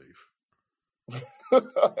wanted to leave?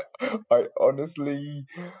 I honestly,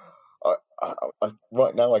 I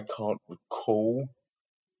right now, I can't recall.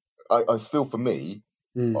 I feel, for me,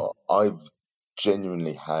 I've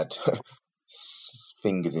genuinely had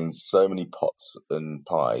fingers in so many pots and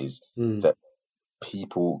pies that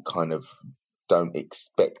people kind of don't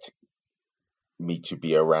expect me to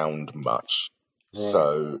be around much. Right.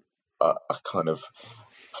 So I kind of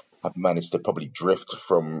have managed to probably drift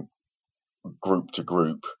from group to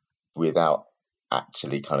group without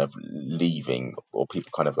actually kind of leaving, or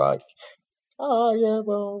people kind of like, oh yeah,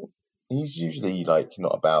 well, he's usually, like,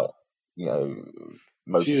 not about you know,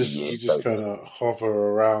 most You of the just year. you just So kind of hover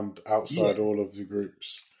around yeah. outside all of the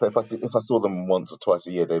groups. So if I saw them once or twice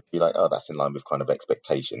a year, they'd be like, oh, that's in line with kind of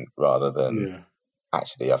expectation, rather than Yeah.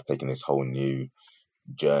 actually I've taken this whole new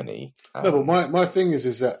journey. No, but And my thing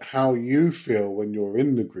is that how you feel when you're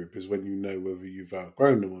in the group is when you know whether you've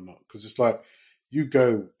outgrown them or not. Because it's like you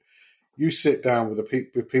sit down with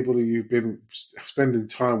with people who you've been spending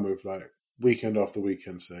time with, like weekend after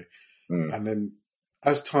weekend, say, mm, and then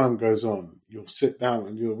as time goes on, you'll sit down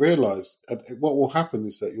and you'll realize. And what will happen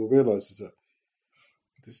is that you'll realize is that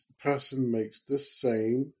this person makes the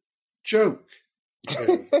same joke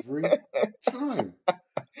every time.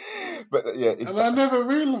 but yeah, And I never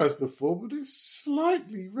realized before, but it's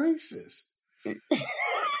slightly racist.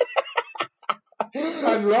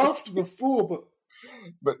 I laughed before,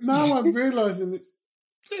 but now I'm realizing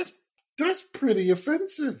that's pretty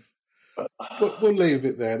offensive. But we'll leave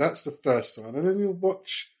it there. That's the first sign. And then you'll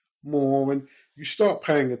watch more and you start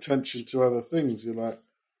paying attention to other things. You're like,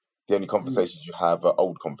 the only conversations you have are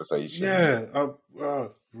old conversations. yeah,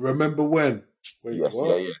 remember when? Wait, Yes,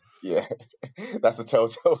 what? yeah. That's a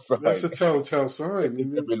telltale sign. That's a telltale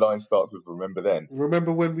sign. Every line starts with "remember then."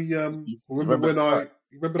 Remember when we You remember remember when the time?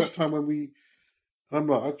 remember that time when we. I'm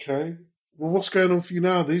like, okay, well, what's going on for you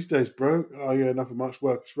now these days, bro? Oh yeah, nothing much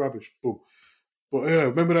work. It's rubbish. Boom. But yeah,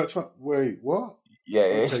 remember that time? Wait, what?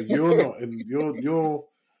 Yeah, Okay, you're not in.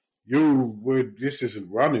 This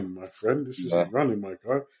isn't running, my friend. This yeah. isn't running, my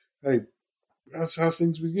guy. Hey, how's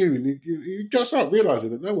things with you? And you got to start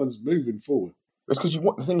realizing that no one's moving forward. It's because you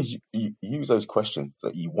want. The thing is, you use those questions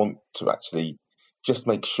that you want to actually just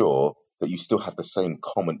make sure that you still have the same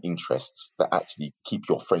common interests that actually keep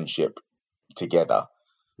your friendship together,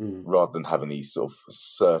 Mm. rather than having these sort of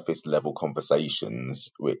surface level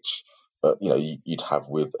conversations, which you'd have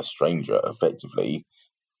with a stranger. Effectively,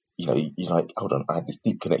 you're like, hold on, I had this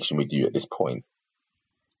deep connection with you at this point,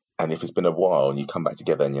 and if it's been a while and you come back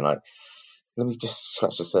together and you're like, let me just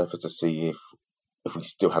scratch the surface to see if we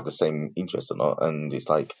still have the same interests or not. And it's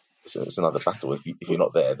like it's another battle. If you're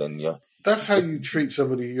not there, then yeah. That's how you treat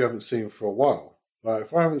somebody you haven't seen for a while. Like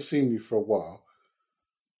if I haven't seen you for a while,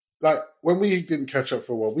 like when we didn't catch up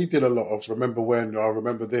for a while, we did a lot of remember when, I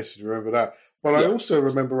remember this, and remember that. But I also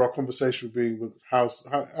remember our conversation being with how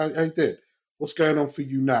you did. What's going on for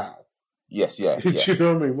you now? Yes, yeah. Do you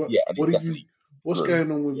know what I mean? And What are you? What's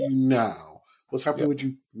going on with you now? What's happening with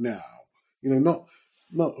you now? Not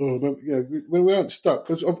when we weren't stuck,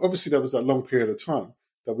 because obviously there was that long period of time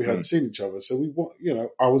that we hadn't seen each other. So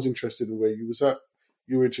I was interested in where you was at.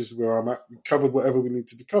 You were interested where I'm at. We covered whatever we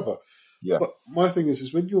needed to cover. Yeah. But my thing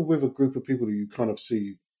is when you're with a group of people that you kind of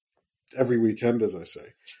see every weekend, as I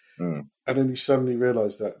say, and then you suddenly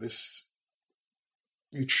realize that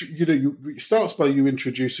it starts by you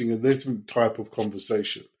introducing a different type of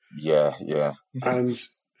conversation. Yeah. And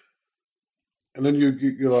then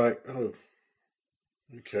you're like, oh,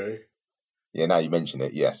 okay. Yeah, now you mention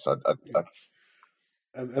it, yes. And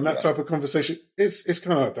that type of conversation, it's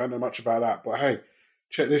kind of, I don't know much about that, but hey,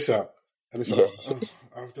 check this out. And it's like, oh,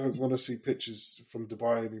 I don't want to see pictures from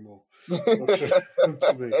Dubai anymore. Come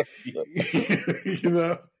to me. Yeah. You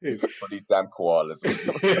know? For these damn koalas.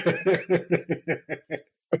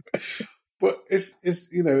 But it's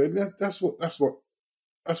and that's what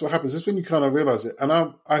happens. It's when you kind of realize it. And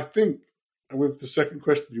I think with the second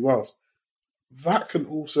question you asked, that can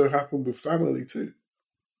also happen with family too.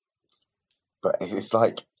 But it's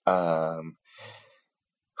like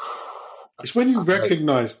it's when you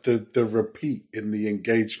recognize the repeat in the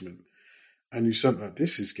engagement, and you something like,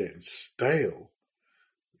 this is getting stale.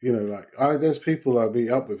 There's people I meet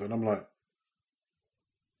up with, and I'm like,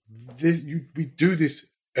 we do this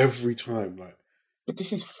every time. Like, but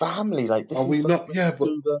this is family. Like, this are we not? Yeah, but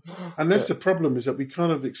unless the problem is that we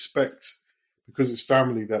kind of expect, because it's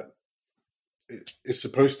family, that it's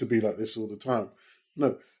supposed to be like this all the time.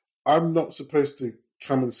 No, I'm not supposed to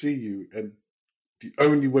come and see you, and the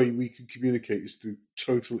only way we can communicate is through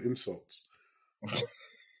total insults.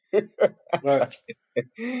 Like,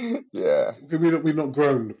 yeah, we're not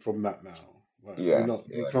grown from that now. Like, yeah,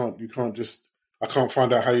 you can't just. I can't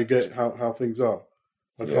find out how things are.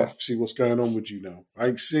 I can't see what's going on with you now. I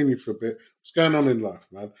ain't seen you for a bit. What's going on in life,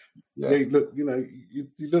 man? Yeah. You look, you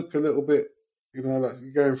look a little bit, like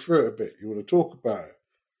you're going through it a bit. You want to talk about it.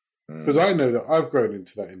 Because I know that I've grown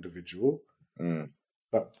into that individual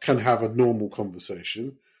that can have a normal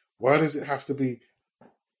conversation. Why does it have to be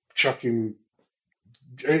chucking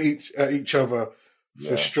at each other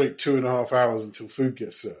for straight 2.5 hours until food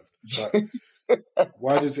gets served? Like,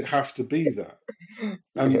 why does it have to be that?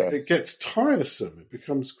 And it gets tiresome. It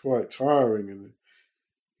becomes quite tiring, and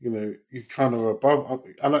you kind of are above.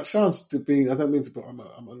 And it sounds to be, I don't mean to, but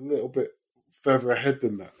I'm a little bit further ahead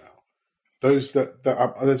than that now. Those that I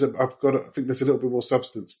think there's a little bit more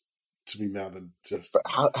substance to me now than just. But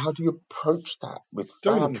how do you approach that with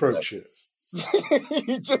Don't family? approach it.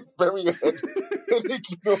 You just bury your head and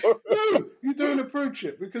ignore it. No, you don't approach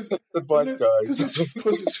it because Advice, guys.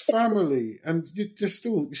 because it's family and you're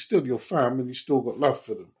still your fam and you still got love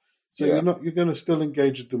for them. So Yeah. you're going to still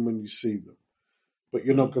engage with them when you see them, but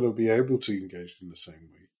you're not going to be able to engage in the same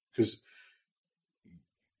way because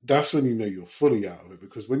that's when you know you're fully out of it.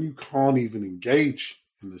 Because when you can't even engage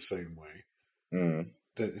in the same way,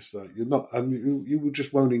 that it's like you're not, and you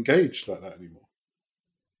just won't engage like that anymore.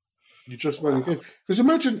 You just won't engage. Because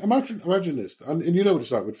imagine this, and you know what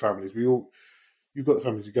it's like with families. You've got the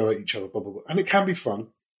families who go at each other, blah blah blah, and it can be fun.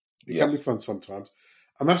 It can be fun sometimes,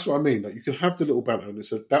 and that's what I mean. Like you can have the little banter, and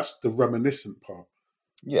that's the reminiscent part.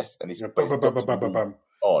 Yes, and it's bam,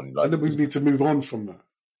 on, like, and then we need to move on from that.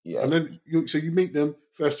 Yeah, and then you meet them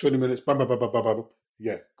first 20 minutes, bam, bam, bam, bam, bam, bam.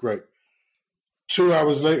 Yeah, great. 2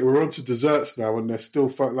 hours later, we're on to desserts now, and they're still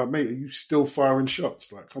firing. Like, mate, are you still firing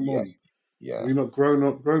shots? Like, come on. Yeah. We're not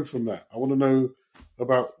grown from that. I want to know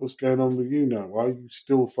about what's going on with you now. Why are you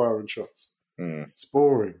still firing shots? It's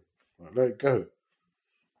boring. Like, let it go.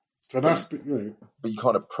 So that's, But you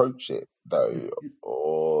can't approach it, though,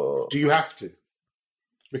 or... Do you have to?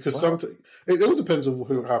 Because sometimes... It all depends on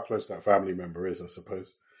how close that family member is, I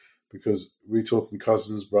suppose. Because we're talking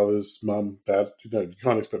cousins, brothers, mum, dad. You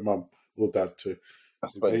can't expect mum or dad to... I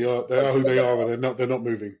suppose they are who they are, and they're not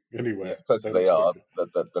moving anywhere. Yeah, closer they are,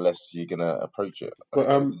 the less you're gonna approach it. But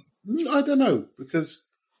I don't know, because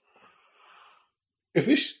if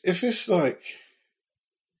it's your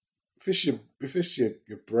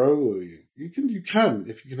bro, or you can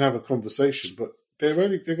if you can have a conversation, but they're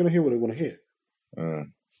gonna hear what they want to hear.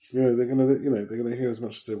 They're gonna hear as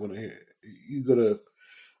much as they want to hear.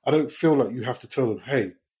 I don't feel like you have to tell them,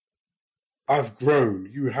 hey, I've grown,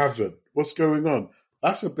 you haven't. What's going on?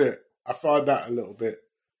 That's I find that a little bit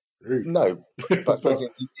rude. No, but I suppose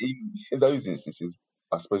in those instances,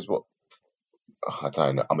 I suppose I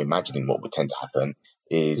don't know, I'm imagining what would tend to happen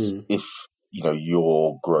is if,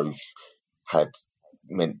 your growth had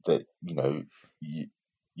meant that,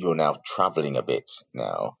 you're now traveling a bit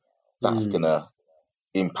now, that's going to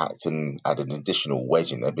impact and add an additional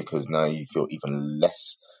wedge in there because now you feel even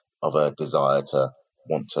less of a desire to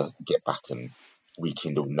want to get back and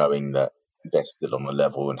rekindle, knowing that they're still on a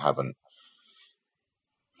level and haven't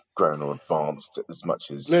grown or advanced as much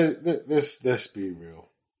as... Let's be real,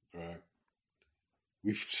 right?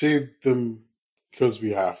 We've seen them because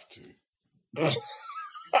we have to.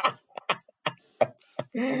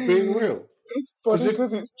 I'm being real. It's funny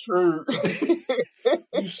because it's true.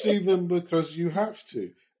 You see them because you have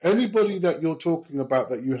to. Anybody that you're talking about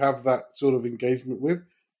that you have that sort of engagement with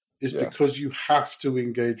is because you have to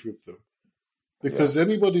engage with them. Because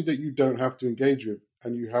anybody that you don't have to engage with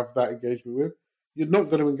and you have that engagement with, you're not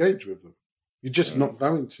going to engage with them. You're just not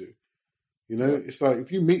going to. It's like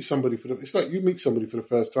if you meet somebody for the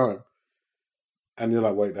first time and you're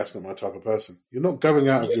like, wait, that's not my type of person. You're not going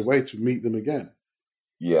out of your way to meet them again.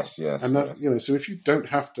 Yes. And that's, so if you don't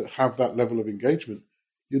have to have that level of engagement,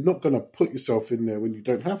 you're not going to put yourself in there when you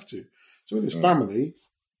don't have to. So when it's family, you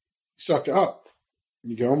suck it up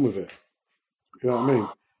and you get on with it. You know what I mean?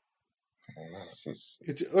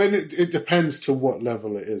 It depends to what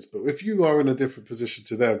level it is. But if you are in a different position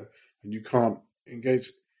to them and you can't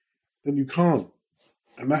engage, then you can't.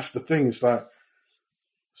 And that's the thing. It's like,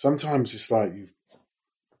 sometimes it's like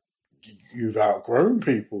you've outgrown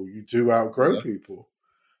people. You do outgrow people.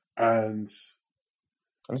 And it's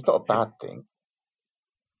not a bad thing.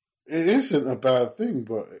 It isn't a bad thing,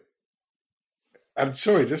 but I'm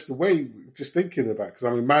sorry, just thinking about it, because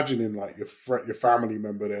I'm imagining like your family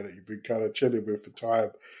member there that you've been kind of chilling with for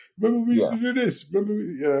time. Remember we used to do this? Remember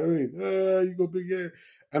you know what I mean? You got big hair.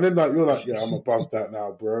 And then like you're like, yeah, I'm above that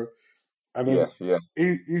now, bro. And then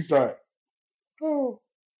he's like, oh,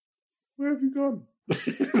 where have you gone?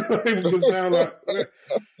 Because now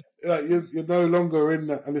like you're no longer in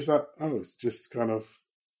that, and it's like, oh, it's just kind of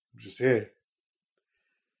just here.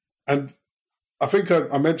 And I think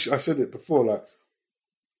I said it before, like,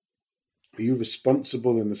 are you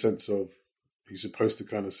responsible in the sense of you're supposed to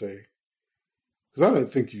kind of say, because I don't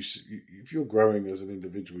think if you're growing as an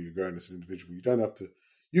individual, you're growing as an individual. You don't have to,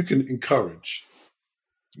 you can encourage.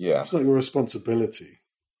 Yeah. It's not your responsibility.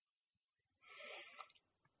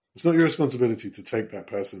 It's not your responsibility to take that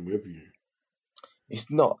person with you. It's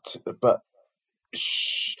not, but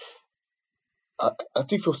I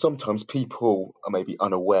do feel sometimes people are maybe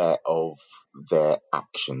unaware of their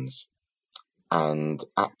actions and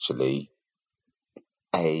actually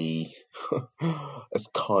as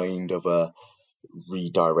kind of a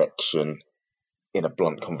redirection in a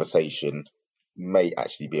blunt conversation may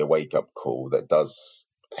actually be a wake up call that does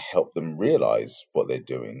help them realize what they're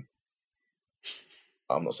doing.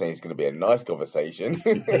 I'm not saying it's going to be a nice conversation,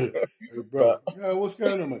 Hey, bro, but yeah, what's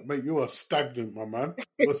going on, mate? Mate, you are stagnant, my man.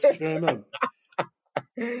 What's going on?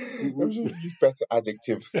 I'm sure we use better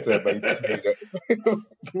adjectives to maintain a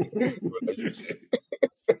relationship.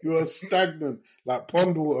 You are stagnant, like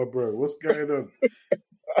pond water, bro. What's going on?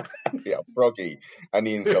 Yeah, froggy, and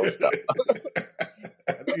the insult stuff.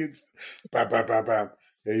 It's bam, bam, bam, bam.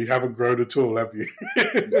 Yeah, you haven't grown at all, have you?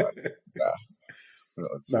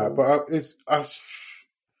 Not at Nah, all. but it's us.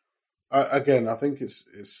 Again, I think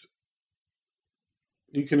it's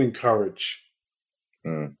you can encourage.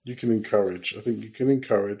 Mm. You can encourage. I think you can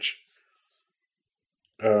encourage.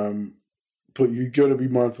 But you got to be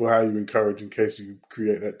mindful how you encourage in case you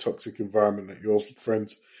create that toxic environment that your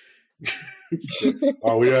friends.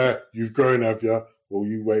 Oh yeah, you've grown, have you? Well,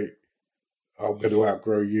 you wait. I'm going to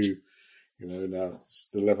outgrow you. You know, now it's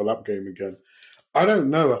the level up game again. I don't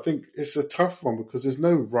know. I think it's a tough one because there's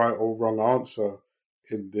no right or wrong answer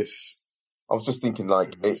in this. I was just thinking,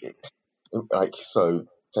 like, so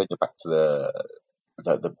take it back to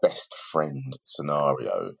the best friend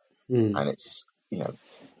scenario, and it's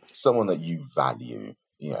someone that you value,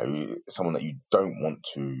 someone that you don't want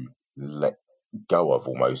to let go of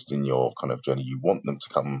almost in your kind of journey. You want them to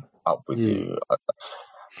come up with you.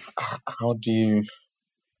 How do you?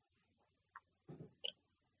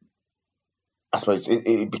 I suppose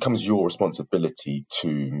it becomes your responsibility to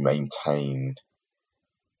maintain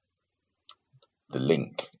the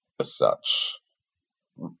link as such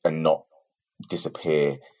and not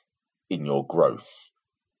disappear in your growth.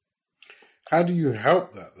 How do you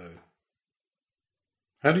help that though?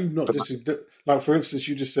 How do you not like, for instance,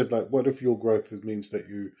 you just said, like, what if your growth means that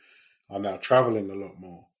you are now traveling a lot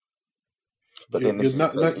more? But then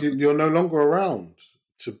you're no longer around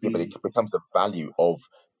to be. Yeah, but it becomes the value of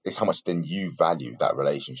it's how much then you value that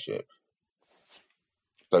relationship.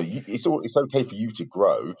 So it's okay for you to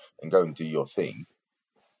grow and go and do your thing,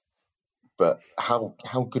 but how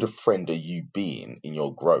good a friend are you being in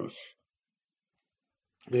your growth?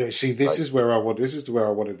 Yeah, see, this is where I wanted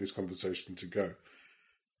this conversation to go,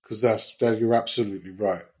 because that's you're absolutely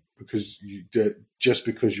right. Because just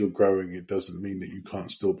because you're growing, it doesn't mean that you can't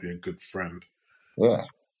still be a good friend. Yeah,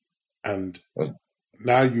 and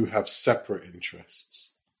now you have separate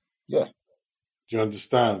interests. Yeah, do you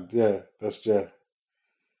understand? Yeah, that's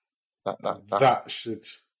that should.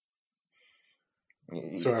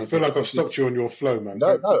 So I feel like I've stopped you on your flow, man.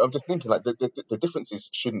 No, I'm just thinking like the differences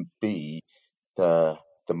shouldn't be the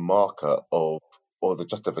marker of or the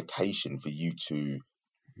justification for you to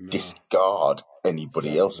discard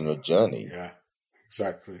anybody else on your journey. Yeah,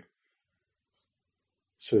 exactly.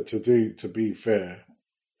 So to be fair,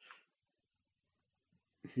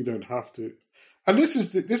 you don't have to. And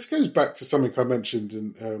this goes back to something I mentioned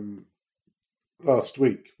in last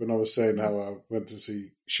week when I was saying how I went to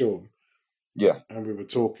see Sean. Yeah. And we were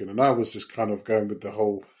talking, and I was just kind of going with the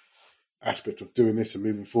whole aspect of doing this and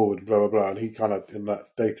moving forward and blah, blah, blah. And he kind of in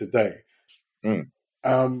that day to day. In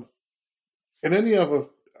any other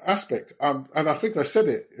aspect, and I think I said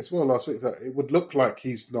it as well last week, that it would look like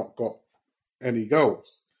he's not got any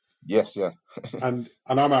goals. Yes, yeah. and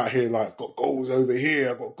I'm out here like, got goals over here,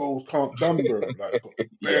 I've got goals can't done, bro. Like, got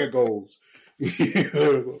bare goals.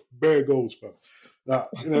 Bare goals, bro. But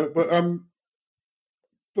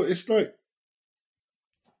it's like,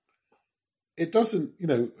 it doesn't,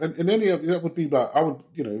 in any of that would be like, I would,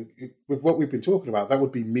 with what we've been talking about, that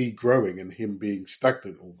would be me growing and him being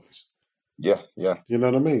stagnant almost. Yeah, yeah. You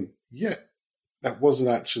know what I mean? Yeah, that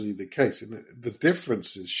wasn't actually the case. And the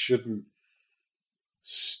differences shouldn't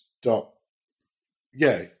stop.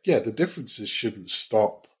 Yeah, the differences shouldn't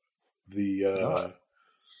stop the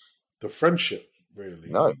friendship, really.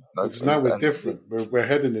 No. Because now we're different. We're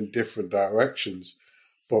heading in different directions,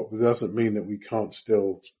 but it doesn't mean that we can't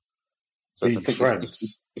still be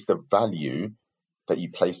friends. It's the value that you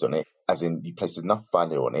placed on it, as in you placed enough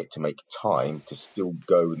value on it to make time to still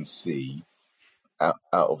go and see out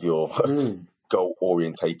of your goal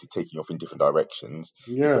orientated, taking off in different directions.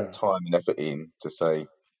 Yeah. You put time and effort in to say,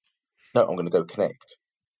 no, I'm going to go connect.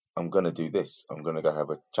 I'm going to do this. I'm going to go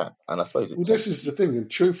have a chat. And I suppose this is the thing. A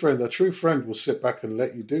true friend will sit back and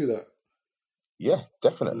let you do that. Yeah,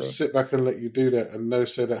 definitely. Will sit back and let you do that, and they'll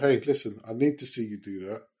say that, hey, listen, I need to see you do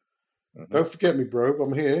that. Mm-hmm. Don't forget me, bro.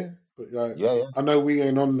 I'm here. But I know we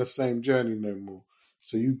ain't on the same journey no more.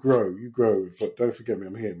 So you grow. But don't forget me.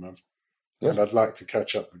 I'm here, man. Yeah. And I'd like to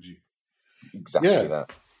catch up with you. Exactly Yeah,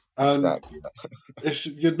 that. and Exactly that.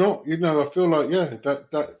 you're not. I feel like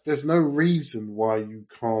that there's no reason why you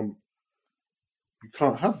can't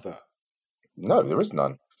have that. No, there is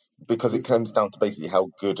none. Because it There's- comes down to basically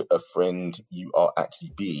how good a friend you are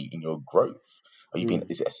actually being in your growth. Are you being?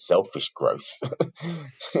 mm. Is it a selfish growth?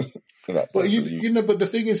 In that But sense, are you? but the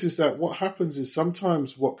thing is that what happens is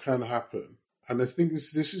sometimes what can happen, and I think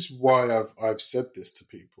this is why I've said this to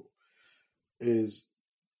people, is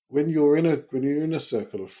when you're in a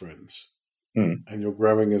circle of friends Mm, and you're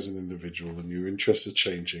growing as an individual and your interests are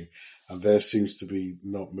changing and there seems to be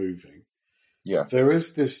not moving, yeah. there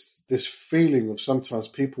is this feeling of sometimes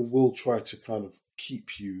people will try to kind of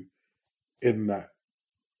keep you in that,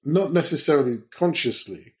 not necessarily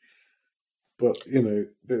consciously, but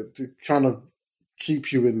to kind of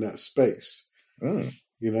keep you in that space, Mm,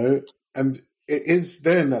 and it is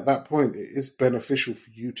then at that point it is beneficial for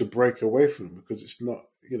you to break away from them because it's not,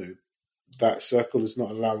 that circle is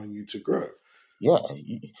not allowing you to grow. yeah.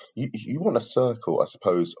 You want a circle, I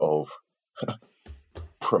suppose, of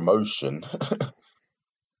promotion.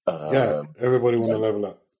 Yeah, um, everybody you want to know, level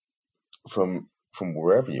up. from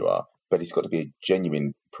wherever you are, but it's got to be a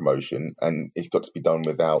genuine promotion, and it's got to be done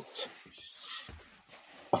without,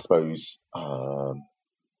 I suppose,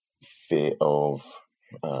 fear of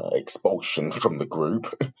expulsion from the group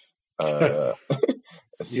as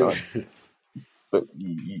You, such. But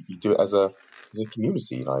you do it as a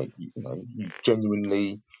community, like you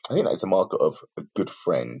genuinely. I think that's a marker of a good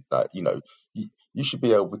friend. Like you should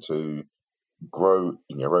be able to grow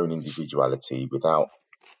in your own individuality without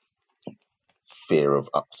fear of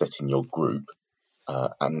upsetting your group,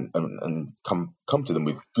 and come to them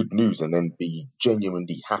with good news, and then be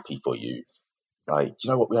genuinely happy for you. Like, you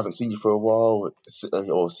know what, we haven't seen you for a while,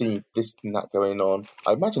 or seen this and that going on.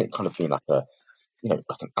 I imagine it kind of being like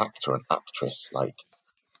like an actor, an actress, like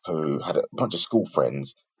who had a bunch of school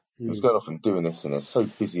friends who's mm, going off and doing this, and they're so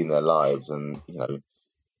busy in their lives, and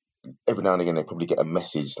every now and again they probably get a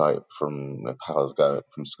message like from their pals going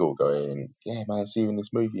from school, going, "Yeah, man, see you in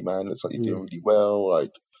this movie, man. Looks like you're doing mm. really well.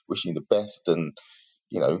 Like, wishing you the best." And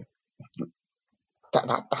you know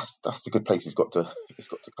that's the good place it's got to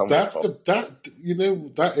come That's from.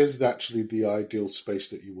 that is actually the ideal space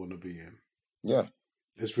that you want to be in. Yeah.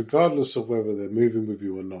 It's regardless of whether they're moving with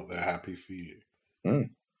you or not, they're happy for you. Mm.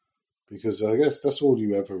 Because I guess that's all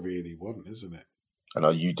you ever really want, isn't it? And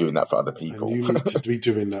are you doing that for other And people? you need to be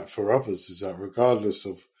doing that for others, is that regardless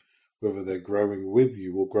of whether they're growing with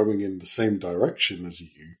you or growing in the same direction as you,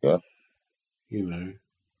 Yeah.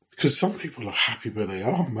 Because some people are happy where they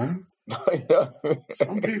are, man. I know.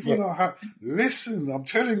 Some Yeah. people are happy. Listen, I'm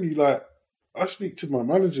telling you, like, I speak to my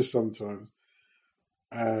manager sometimes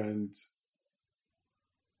and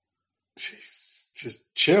she's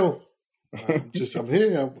just chill. I'm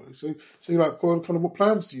here. So you're like, kind of, what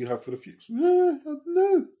plans do you have for the future?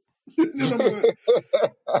 No. And I'm like,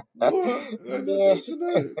 what? I Yeah. don't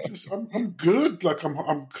know. Just I'm good. Like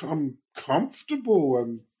I'm comfortable.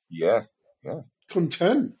 I'm Yeah. Yeah.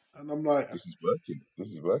 content. And I'm like, This is working.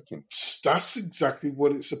 This is working. that's exactly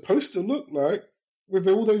what it's supposed to look like with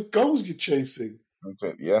all those goals you're chasing.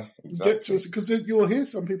 Yeah, You get to exactly. us because you'll hear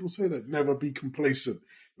some people say that never be complacent.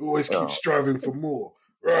 You always keep Oh, striving for more.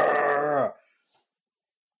 Rah!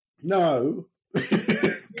 No,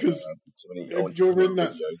 because too many if you're entrepreneur in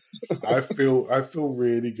that, videos. I feel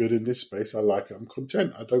really good in this space. I like it. I'm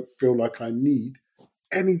content. I don't feel like I need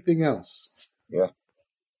anything else. Yeah.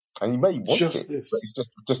 And you may want Just it, but this.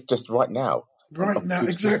 it's just right now. Right I'm now, good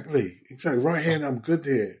here. exactly. Right here, and I'm good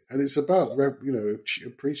here. And it's about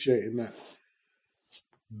appreciating that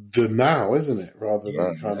the now, isn't it? Rather Yeah,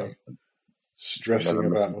 than kind yeah. of stressing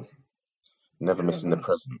about. Never Yeah, missing the no.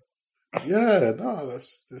 present. Yeah, no,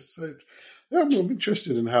 that's so. Yeah, I'm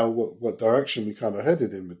interested in how what direction we kind of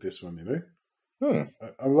headed in with this one. Hmm.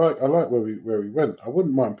 I like where we went. I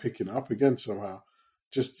wouldn't mind picking it up again somehow,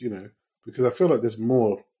 just because I feel like there's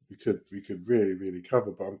more we could really really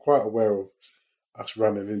cover. But I'm quite aware of us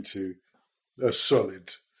running into a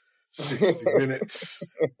solid 60 minutes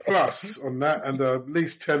plus on that, and at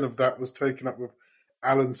least 10 of that was taken up with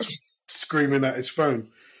Alan screaming at his phone.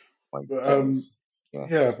 My But days. yeah,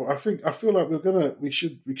 Yes. but I feel like we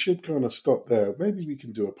should kind of stop there. Maybe we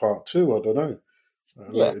can do a part two. I don't know. At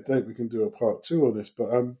a Yeah. later date, we can do a part two on this. But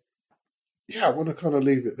yeah, I want to kind of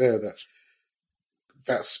leave it there.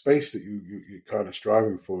 That space that you're kind of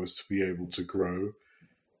striving for is to be able to grow,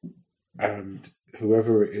 and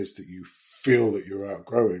whoever it is that you feel that you're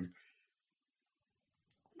outgrowing,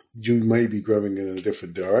 you may be growing in a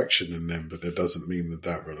different direction than them, but that doesn't mean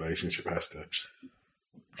that relationship has to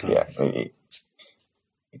kind Yeah. of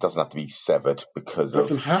it doesn't have to be severed because It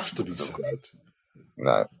doesn't of have to be because of severed. growth.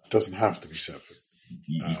 No, It doesn't have to be severed.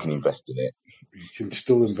 you can invest in it. You can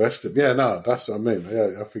still invest it. Yeah, no, that's what I mean.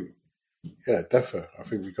 Yeah, I think, yeah, defo. I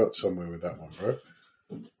think we got somewhere with that one, bro.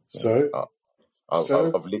 So, I've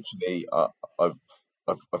literally I've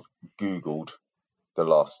Googled the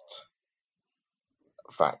last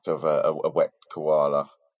fact of a wet koala,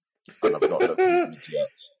 and I've not looked into it yet.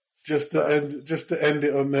 just to end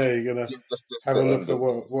it on there, you're gonna Just have a to look end at it,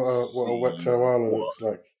 what a wet see koala what- looks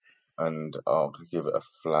like. and I'll give it a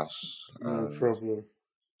flash. No And... problem.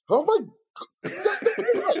 Oh my!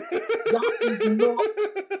 That is not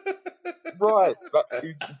right. That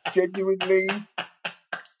is genuinely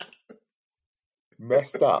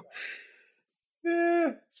messed up.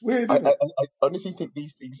 Yeah, it's weird, I isn't it? honestly think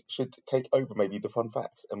these things should take over maybe the fun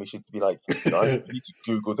facts, and we should be like, guys, we need to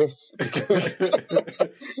Google this because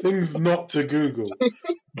Things not to Google.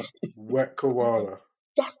 Wet koala.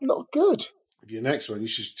 that's not good. Your next one, you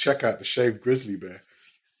should check out the shaved grizzly bear.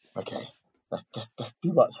 Okay, that's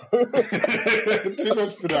too much. Too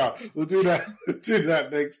much for now. We'll do that. Do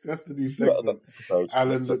that next. That's the new segment.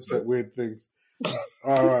 Alan looks at weird things.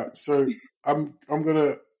 All right, so I'm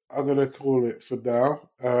gonna call it for now.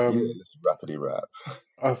 Let's rapidly wrap.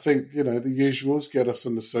 I think the usuals. Get us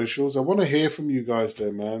on the socials. I want to hear from you guys,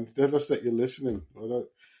 there, man. Tell us that you're listening. I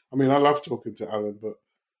love talking to Alan, but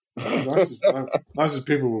nice as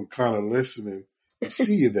people were kind of listening. We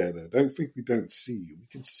see you there, though. Don't think we don't see you. We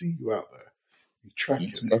can see you out there. We track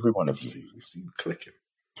Each it. and every one of you. We see you clicking.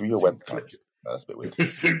 Through your webcams. No, that's a bit weird.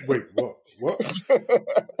 Wait, what?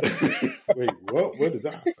 Wait, what? Where did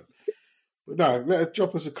that happen? But no,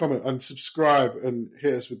 drop us a comment and subscribe and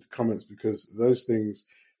hit us with the comments because those things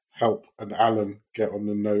help and Alan get on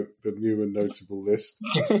the new and notable list.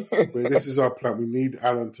 But this is our plan. We need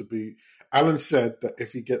Alan to be. Alan said that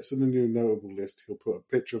if he gets on the new notable list, he'll put a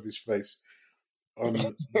picture of his face on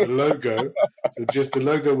the logo. So just the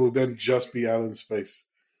logo will then just be Alan's face.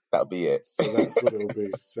 That'll be it. So that's what it will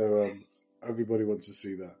be. So everybody wants to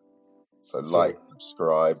see that. So like,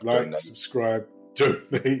 subscribe,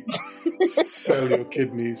 donate, sell your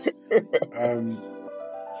kidneys.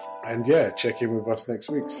 And yeah, check in with us next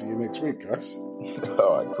week. See you next week, guys.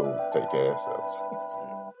 All right, cool. Take care of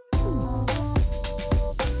yourselves.